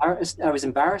sort of embarrassed. I was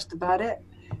embarrassed about it.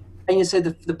 And so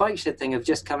the bike shed thing of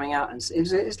just coming out, and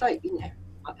it's like,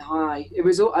 hi. It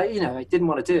was all, I didn't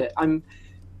want to do it. And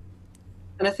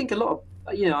I think a lot of,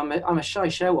 I'm a shy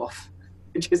show off,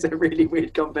 which is a really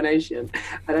weird combination.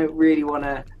 I don't really want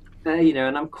to,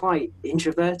 and I'm quite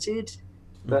introverted,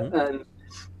 but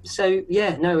so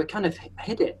yeah, no, I kind of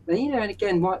hid it. And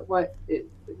again, why it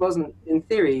wasn't, in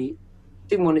theory,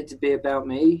 didn't want it to be about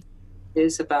me.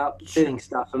 It's about doing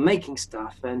stuff and making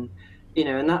stuff, and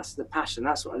and that's the passion.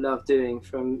 That's what I love doing,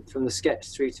 from the sketch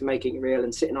through to making it real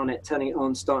and sitting on it, turning it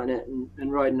on, starting it,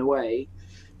 and riding away.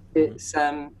 It's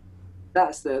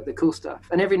that's the cool stuff.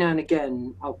 And every now and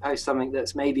again, I'll post something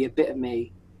that's maybe a bit of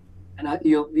me, and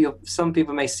you'll some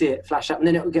people may see it flash up, and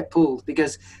then it will get pulled,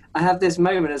 because I have this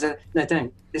moment as no,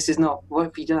 don't. This is not. What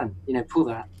have you done? Pull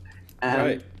that.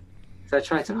 Right. So I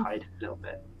try to hide a little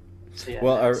bit. So, yeah,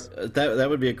 well, that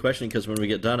would be a question, because when we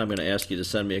get done, I'm going to ask you to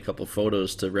send me a couple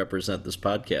photos to represent this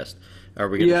podcast. Are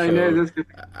we going to show? I know. That's good.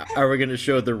 Are we going to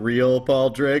show the real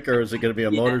Paul Drake, or is it going to be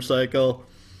a motorcycle?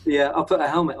 Yeah, I'll put a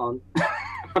helmet on.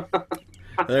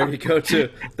 There you go too.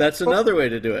 That's another way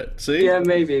to do it. See? Yeah,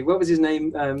 maybe. What was his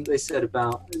name? They said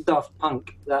about Daft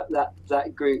Punk.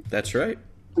 That group. That's right.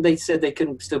 They said they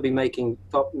couldn't still be making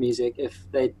pop music if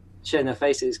they'd shown their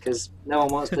faces, because no one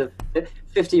wants to.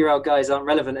 50-year-old guys aren't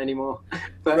relevant anymore,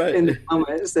 but in the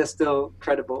comments they're still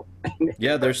credible.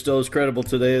 Yeah, they're still as credible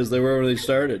today as they were when they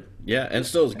started. Yeah, and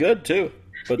still as good too.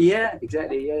 But yeah,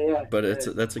 exactly. Yeah. But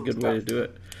that's a good way to do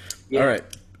it. Yeah. All right.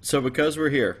 So because we're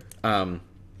here, and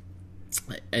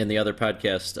the other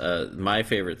podcast, my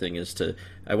favorite thing is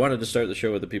I wanted to start the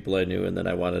show with the people I knew, and then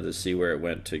I wanted to see where it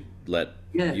went to let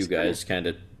you guys kind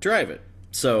of drive it.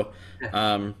 So.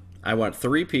 I want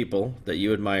 3 people that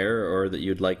you admire, or that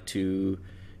you'd like to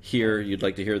hear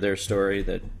their story,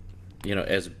 that,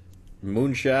 as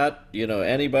moonshot,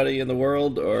 anybody in the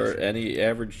world, or any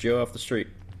average Joe off the street.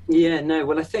 Yeah, no,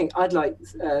 well, I think I'd like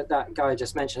that guy I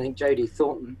just mentioned, I think Jody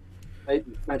Thornton,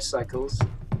 motorcycles.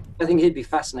 I think he'd be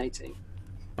fascinating.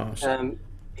 Awesome.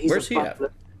 Where's he at?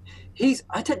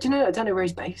 I don't know where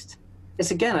he's based. I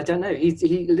don't know.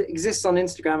 He exists on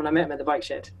Instagram, and I met him at the bike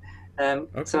shed.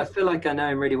 Okay. So I feel like I know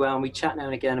him really well, and we chat now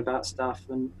and again about stuff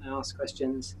and ask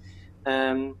questions.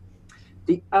 The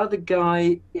other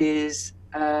guy is,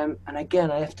 and again,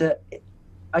 I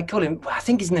call him, I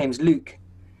think his name's Luke.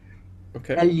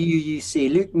 Okay.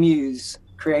 Luuc, Luke Muse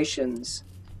Creations.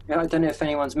 I don't know if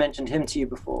anyone's mentioned him to you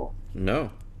before. No.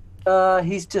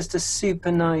 He's just a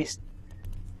super nice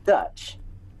Dutch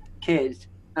kid.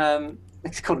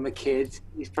 Let's call him a kid.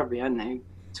 He's probably, I don't know,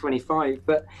 25,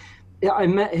 but yeah, I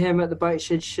met him at the Bike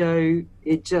Shed show.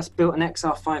 He'd just built an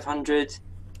XR500.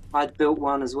 I'd built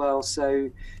one as well,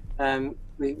 so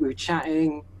we were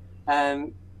chatting.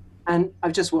 And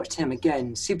I've just watched him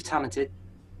again. Super talented,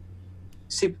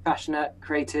 super passionate,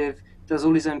 creative, does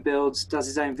all his own builds, does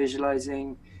his own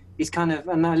visualizing. He's kind of,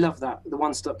 and I love that, the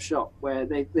one-stop shop where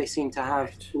they seem to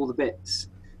have all the bits.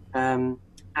 And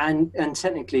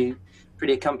technically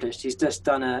pretty accomplished. He's just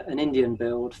done an Indian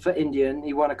build for Indian.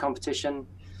 He won a competition.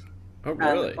 Oh,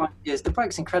 really? The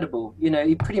bike's incredible. He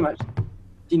pretty much,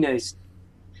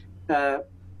 that's a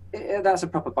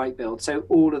proper bike build. So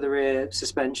all of the rear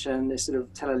suspension, this sort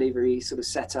of telelevery sort of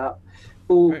setup,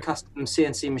 all custom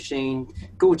CNC machine,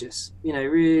 gorgeous.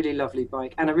 Really lovely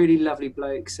bike, and a really lovely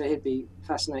bloke. So he'd be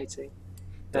fascinating.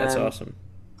 That's awesome.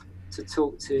 To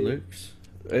talk to. Luke's.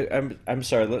 I'm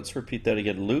sorry. Let's repeat that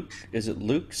again. Luke. Is it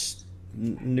Luke's?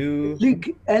 New Luke,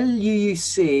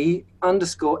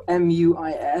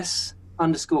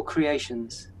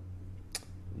 LUUC_MUIS_creations.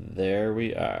 There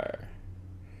we are.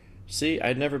 See,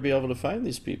 I'd never be able to find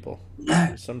these people.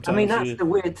 No, sometimes that's the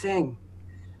weird thing,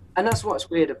 and that's what's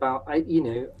weird about I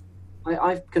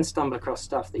can stumble across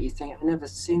stuff that you think, I've never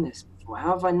seen this before.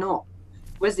 How have I not?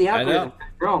 Where's the algorithm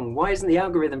wrong? Why isn't the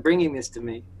algorithm bringing this to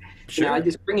me? Sure.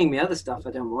 It's bringing me other stuff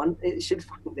I don't want. It should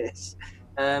find this.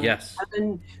 Yes. And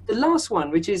then the last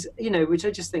one, which is, which I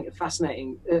just think are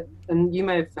fascinating, and you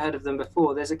may have heard of them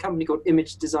before. There's a company called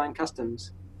Image Design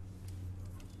Customs,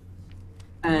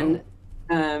 and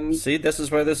See, this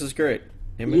is why this is great.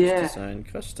 Image design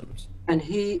customs. And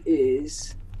he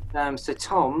is so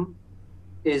Tom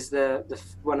is the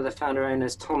one of the founder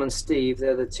owners. Tom and Steve,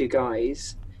 they're the two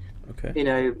guys. Okay. You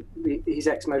know, he's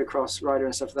ex-motocross rider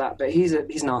and stuff like that, but he's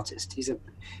an artist.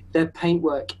 Their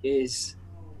paintwork is,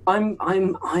 I'm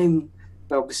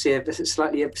obviously a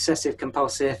slightly obsessive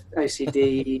compulsive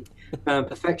OCD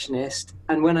perfectionist,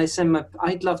 and when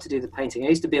I'd love to do the painting. I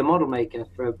used to be a model maker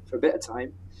for a bit of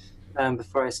time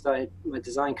before I started my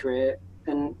design career,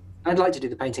 and I'd like to do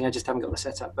the painting. I just haven't got the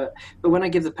setup. But when I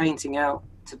give the painting out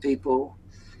to people,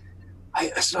 I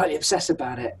slightly obsess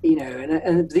about it, you know,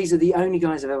 and these are the only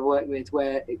guys I've ever worked with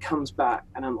where it comes back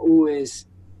and I'm always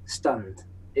stunned.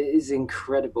 It is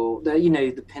incredible. You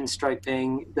know, the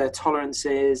pinstriping, the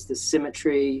tolerances, the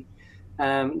symmetry.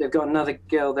 They've got another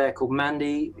girl there called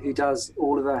Mandy who does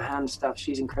all of her hand stuff.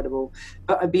 She's incredible.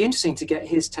 But it'd be interesting to get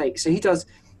his take. So he does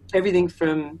everything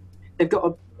from, they've got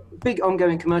a big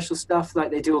ongoing commercial stuff, like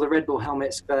they do all the Red Bull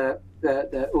helmets for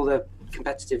all the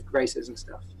competitive races and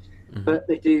stuff. Mm-hmm. But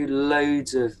they do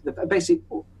loads of basically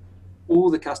all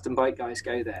the custom bike guys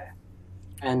go there,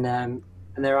 and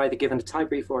they're either given a tight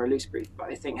brief or a loose brief. But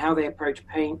I think how they approach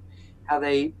paint, how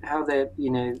they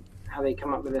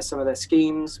come up with some of their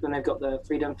schemes when they've got the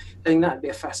freedom. I think that'd be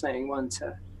a fascinating one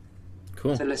to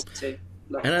listen to.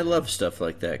 And I love stuff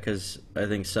like that because I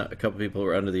think a couple people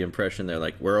were under the impression they're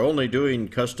like, we're only doing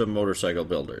custom motorcycle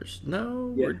builders.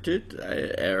 No,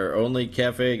 we're only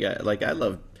cafe guy. Like I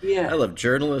love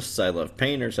journalists, I love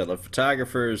painters, I love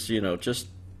photographers. You know, just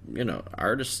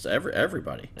artists,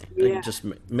 everybody. I think it just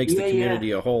makes the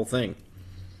community a whole thing.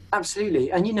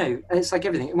 Absolutely, and you know, it's like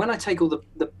everything. When I take all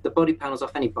the body panels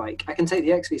off any bike, I can take the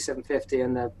XV750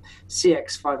 and the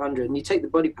CX500, and you take the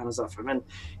body panels off them, and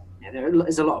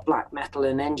there's a lot of black metal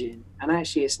in engine, and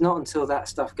actually it's not until that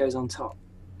stuff goes on top,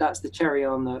 that's the cherry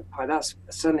on the pie, that's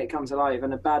suddenly it comes alive.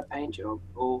 And a bad paint job,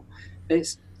 or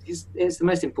it's the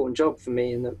most important job for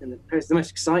me, it's the most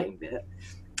exciting bit.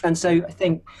 And so I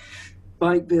think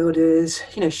bike builders,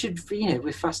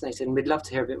 we're fascinated, and we'd love to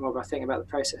hear a bit more about the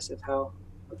process of how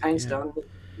the paint's done,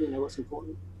 what's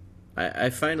important.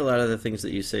 I find a lot of the things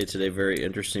that you say today very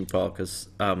interesting, Paul, because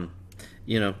I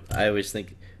always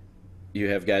think you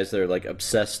have guys that are like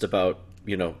obsessed about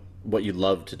what you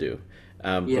love to do,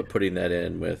 but putting that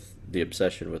in with the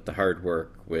obsession, with the hard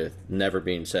work, with never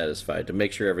being satisfied, to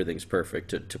make sure everything's perfect,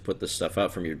 to put this stuff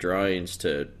out from your drawings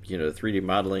to 3D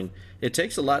modeling. It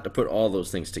takes a lot to put all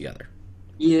those things together.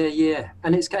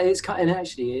 And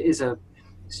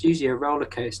it's usually a roller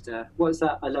coaster. What's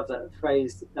that? I love that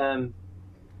phrase. The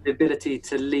ability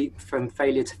to leap from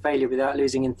failure to failure without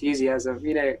losing enthusiasm.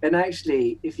 And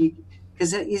actually,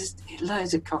 because there is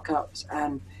loads of cock-ups,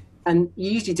 and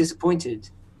you're usually disappointed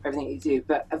everything you do,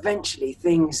 but eventually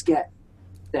things get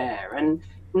there, and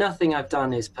nothing I've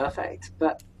done is perfect,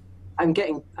 but I'm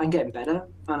getting better,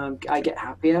 and I get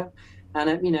happier, and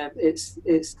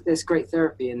there's great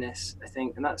therapy in this, I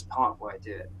think, and that's part of why I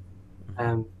do it.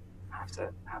 I have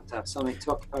to have something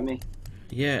to occupy me.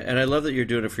 Yeah, and I love that you're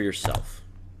doing it for yourself.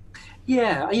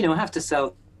 Yeah, I have to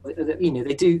sell.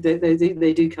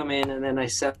 They do come in, and then I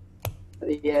sell. At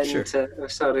the end,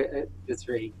 I've sold it at the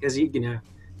 3 because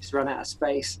just run out of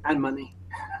space and money.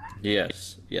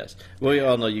 Yes. Well, you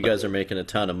all know you guys are making a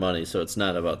ton of money, so it's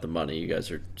not about the money. You guys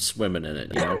are swimming in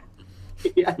it,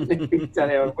 Yeah,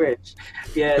 I wish.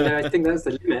 Yeah, no, I think that's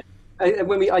the limit.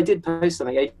 I did post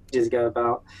something ages ago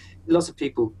about lots of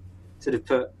people sort of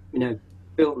put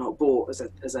built not bought as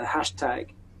a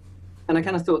hashtag, and I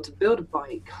kind of thought to build a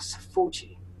bike costs a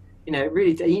fortune. It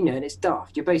really, and it's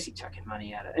daft. You're basically chucking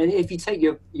money at it, and if you take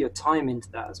your time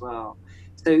into that as well,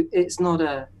 so it's not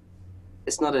a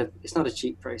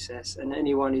cheap process. And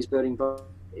anyone who's building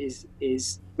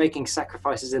is making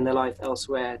sacrifices in their life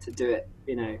elsewhere to do it.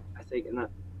 I think, and that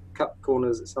cut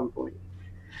corners at some point.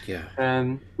 Yeah.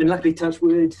 And luckily, touch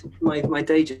wood, my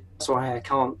day job, that's why I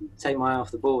can't take my eye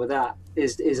off the ball with that.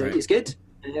 Is good.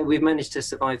 We've managed to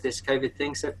survive this COVID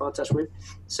thing so far, touch wood.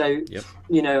 So,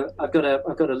 I've got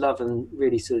to love and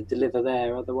really sort of deliver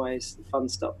there. Otherwise, the fun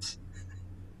stops.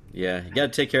 Yeah, you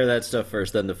got to take care of that stuff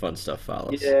first, then the fun stuff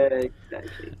follows. Yeah,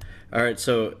 exactly. All right,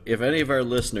 so if any of our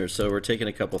listeners, so we're taking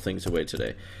a couple things away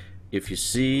today. If you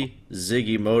see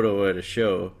Ziggy Moto at a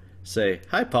show, say,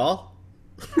 "Hi, Paul."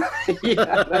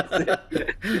 Yeah, that's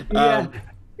it. Yeah,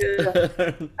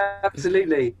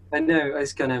 absolutely. I know.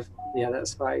 It's kind of,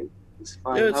 that's fine. It's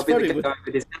fine. Yeah, I'll be the guy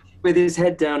with his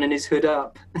head down and his hood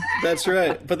up. That's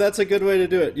right. But that's a good way to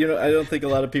do it. I don't think a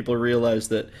lot of people realize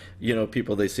that,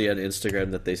 people they see on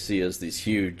Instagram that they see as these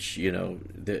huge,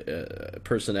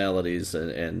 personalities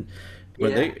and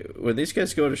when these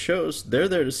guys go to shows, they're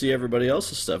there to see everybody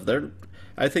else's stuff.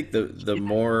 I think the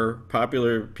more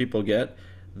popular people get,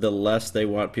 the less they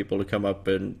want people to come up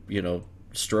and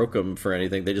stroke them for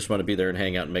anything. They just want to be there and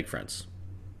hang out and make friends.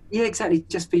 Yeah, exactly.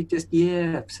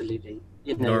 Absolutely.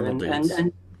 Normal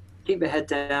and keep their head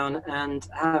down and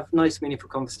have nice, meaningful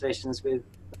conversations with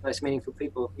nice, meaningful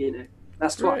people.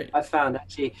 That's what I found.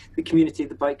 Actually,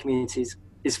 the bike community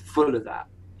is full of that.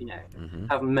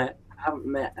 Haven't met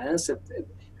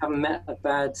a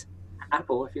bad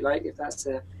apple, if you like, if that's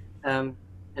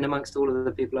and amongst all of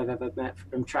the people I've ever met,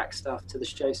 from track stuff to the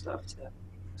show stuff,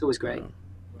 it's always great.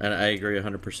 And I agree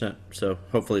 100%. So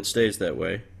hopefully it stays that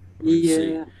way.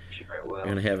 Yeah, sure it will.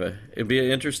 It'll be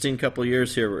an interesting couple of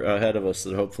years here ahead of us.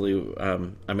 That hopefully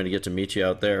I'm going to get to meet you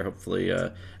out there. Hopefully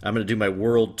I'm going to do my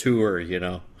world tour.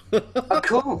 Oh,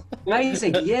 cool!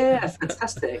 Amazing! Yeah,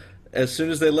 fantastic. As soon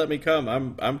as they let me come,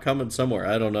 I'm coming somewhere.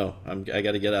 I don't know. I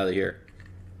got to get out of here.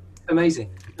 Amazing.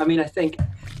 I mean, I think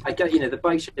I got the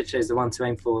bike shed show is the one to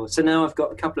aim for. So now I've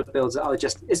got a couple of builds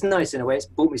that it's nice in a way. It's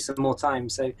bought me some more time.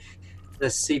 So the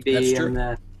CB and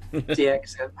the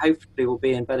DX hopefully will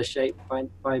be in better shape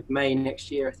by May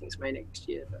next year. I think it's May next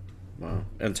year. But... Wow.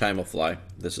 And time will fly.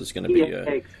 This is going to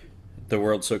be the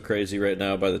world's so crazy right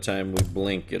now. By the time we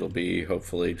blink, it'll be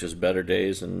hopefully just better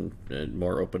days and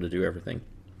more open to do everything.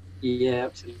 Yeah,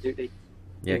 absolutely.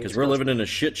 Yeah, because we're living in a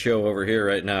shit show over here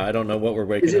right now. I don't know what we're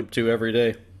waking up to every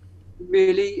day.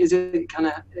 Really? Is it kind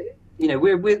of,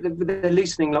 they're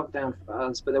loosening lockdown for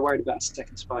us, but they're worried about a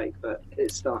second spike, but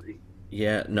it's starting.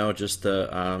 Yeah, no, just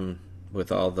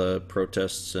with all the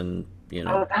protests and,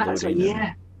 That's right,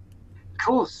 yeah. Of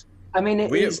course. I mean,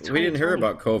 we didn't hear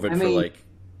about COVID for like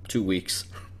 2 weeks.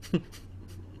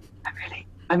 Really?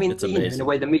 I mean, it's amazing. In a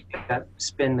way, the media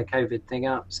spin the COVID thing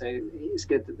up, so it's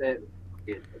good that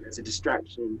there's a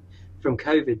distraction from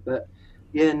COVID. But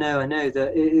I know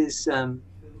that it is.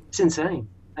 It's insane.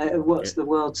 The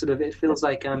world sort of? It feels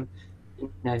like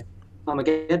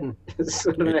Armageddon.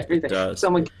 Sort of everything. It does.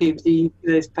 Someone keeps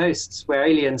those posts where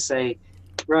aliens say,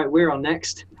 "Right, we're on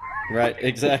next." Right.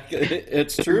 Exactly.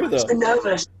 It's true though. I'm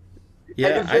nervous.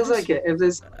 Yeah, it feels like it. If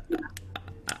there's.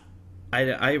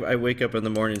 I wake up in the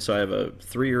morning, so I have a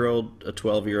 3-year-old, a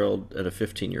 12-year-old, and a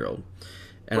 15-year-old,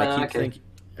 and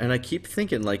I keep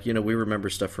thinking, like, we remember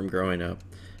stuff from growing up,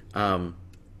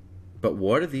 but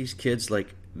what are these kids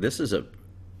like? This is a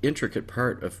intricate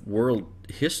part of world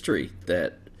history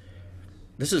that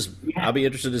this is. Yeah. I'll be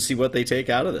interested to see what they take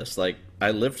out of this. Like,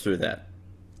 I lived through that.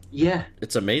 Yeah,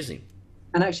 it's amazing.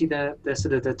 And actually, they're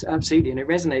sort of absolutely, and it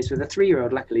resonates with a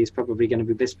 3-year-old. Luckily, he's probably going to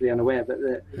be blissfully unaware, but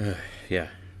yeah.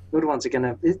 The other ones are going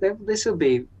to... This will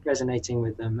be resonating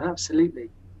with them, absolutely.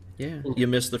 Yeah. You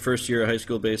missed the first year of high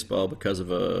school baseball because of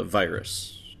a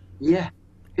virus. Yeah.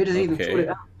 Who'd have even thought it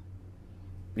up?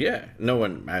 Yeah. No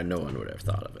one would have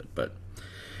thought of it. But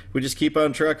we just keep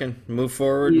on trucking, move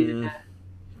forward, and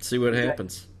see what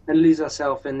happens. And lose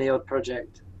ourselves in the odd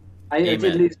project. I did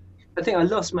lose... I think I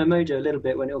lost my mojo a little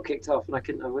bit when it all kicked off, and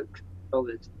I wasn't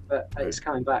bothered. But it's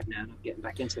coming back now, and I'm getting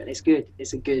back into it. And it's good.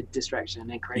 It's a good distraction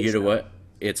and crazy. You know what?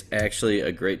 It's actually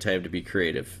a great time to be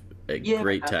creative.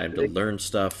 Great time to learn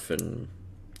stuff and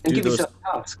give yourself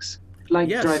tasks. Like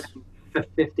driving for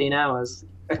 15 hours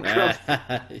across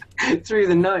through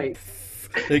the night.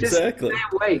 Exactly. Just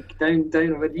stay awake. Don't.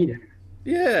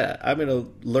 Yeah, I'm gonna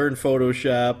learn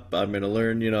Photoshop. I'm gonna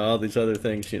learn, all these other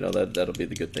things. That'll be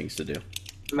the good things to do.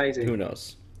 Amazing. Who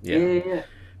knows? Yeah.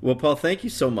 Well, Paul, thank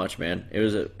you so much, man. It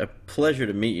was a pleasure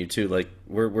to meet you too. Like,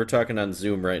 we're talking on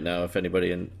Zoom right now. If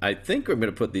anybody, and I think I'm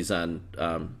going to put these on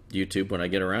YouTube when I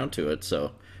get around to it.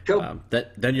 So cool.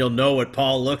 Then you'll know what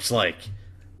Paul looks like.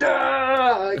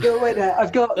 There's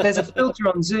a filter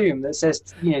on Zoom that says,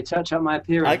 touch up my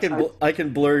appearance. I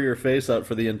can blur your face out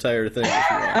for the entire thing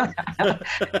if you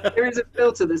want. There is a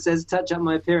filter that says touch up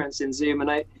my appearance in Zoom,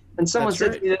 and someone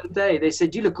said to me the other day, they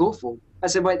said, "You look awful." I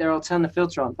said, "Wait there, I'll turn the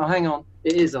filter on." Oh, hang on,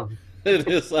 it is on. It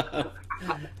is on.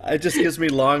 It just gives me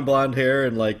long blonde hair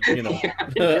and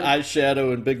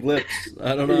eyeshadow and big lips.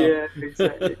 I don't know. Yeah,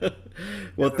 exactly.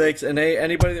 Well, thanks. And hey,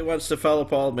 anybody that wants to follow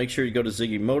Paul, make sure you go to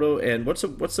Ziggy Moto. And what's the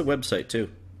website too?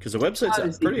 Because the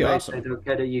website's pretty awesome.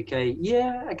 .co.uk.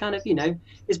 Yeah, I kind of,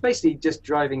 it's basically just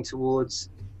driving towards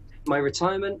my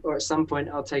retirement, or at some point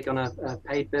I'll take on a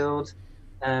paid build,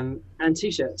 and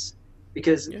t-shirts.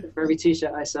 Because for every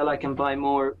t-shirt I sell, I can buy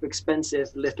more expensive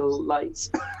little lights.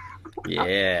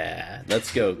 Yeah,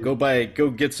 let's go. Go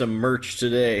get some merch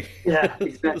today. Yeah,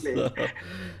 exactly.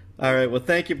 All right, well,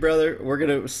 thank you, brother. We're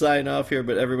going to sign off here,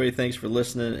 but everybody, thanks for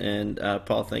listening. And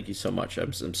Paul, thank you so much.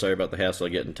 I'm sorry about the hassle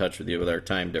of getting in touch with you with our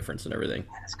time difference and everything.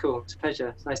 That's cool. It's a pleasure.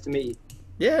 It's nice to meet you.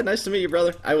 Yeah, nice to meet you,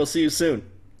 brother. I will see you soon.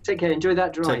 Take care. Enjoy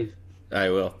that drive.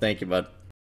 I will. Thank you, bud.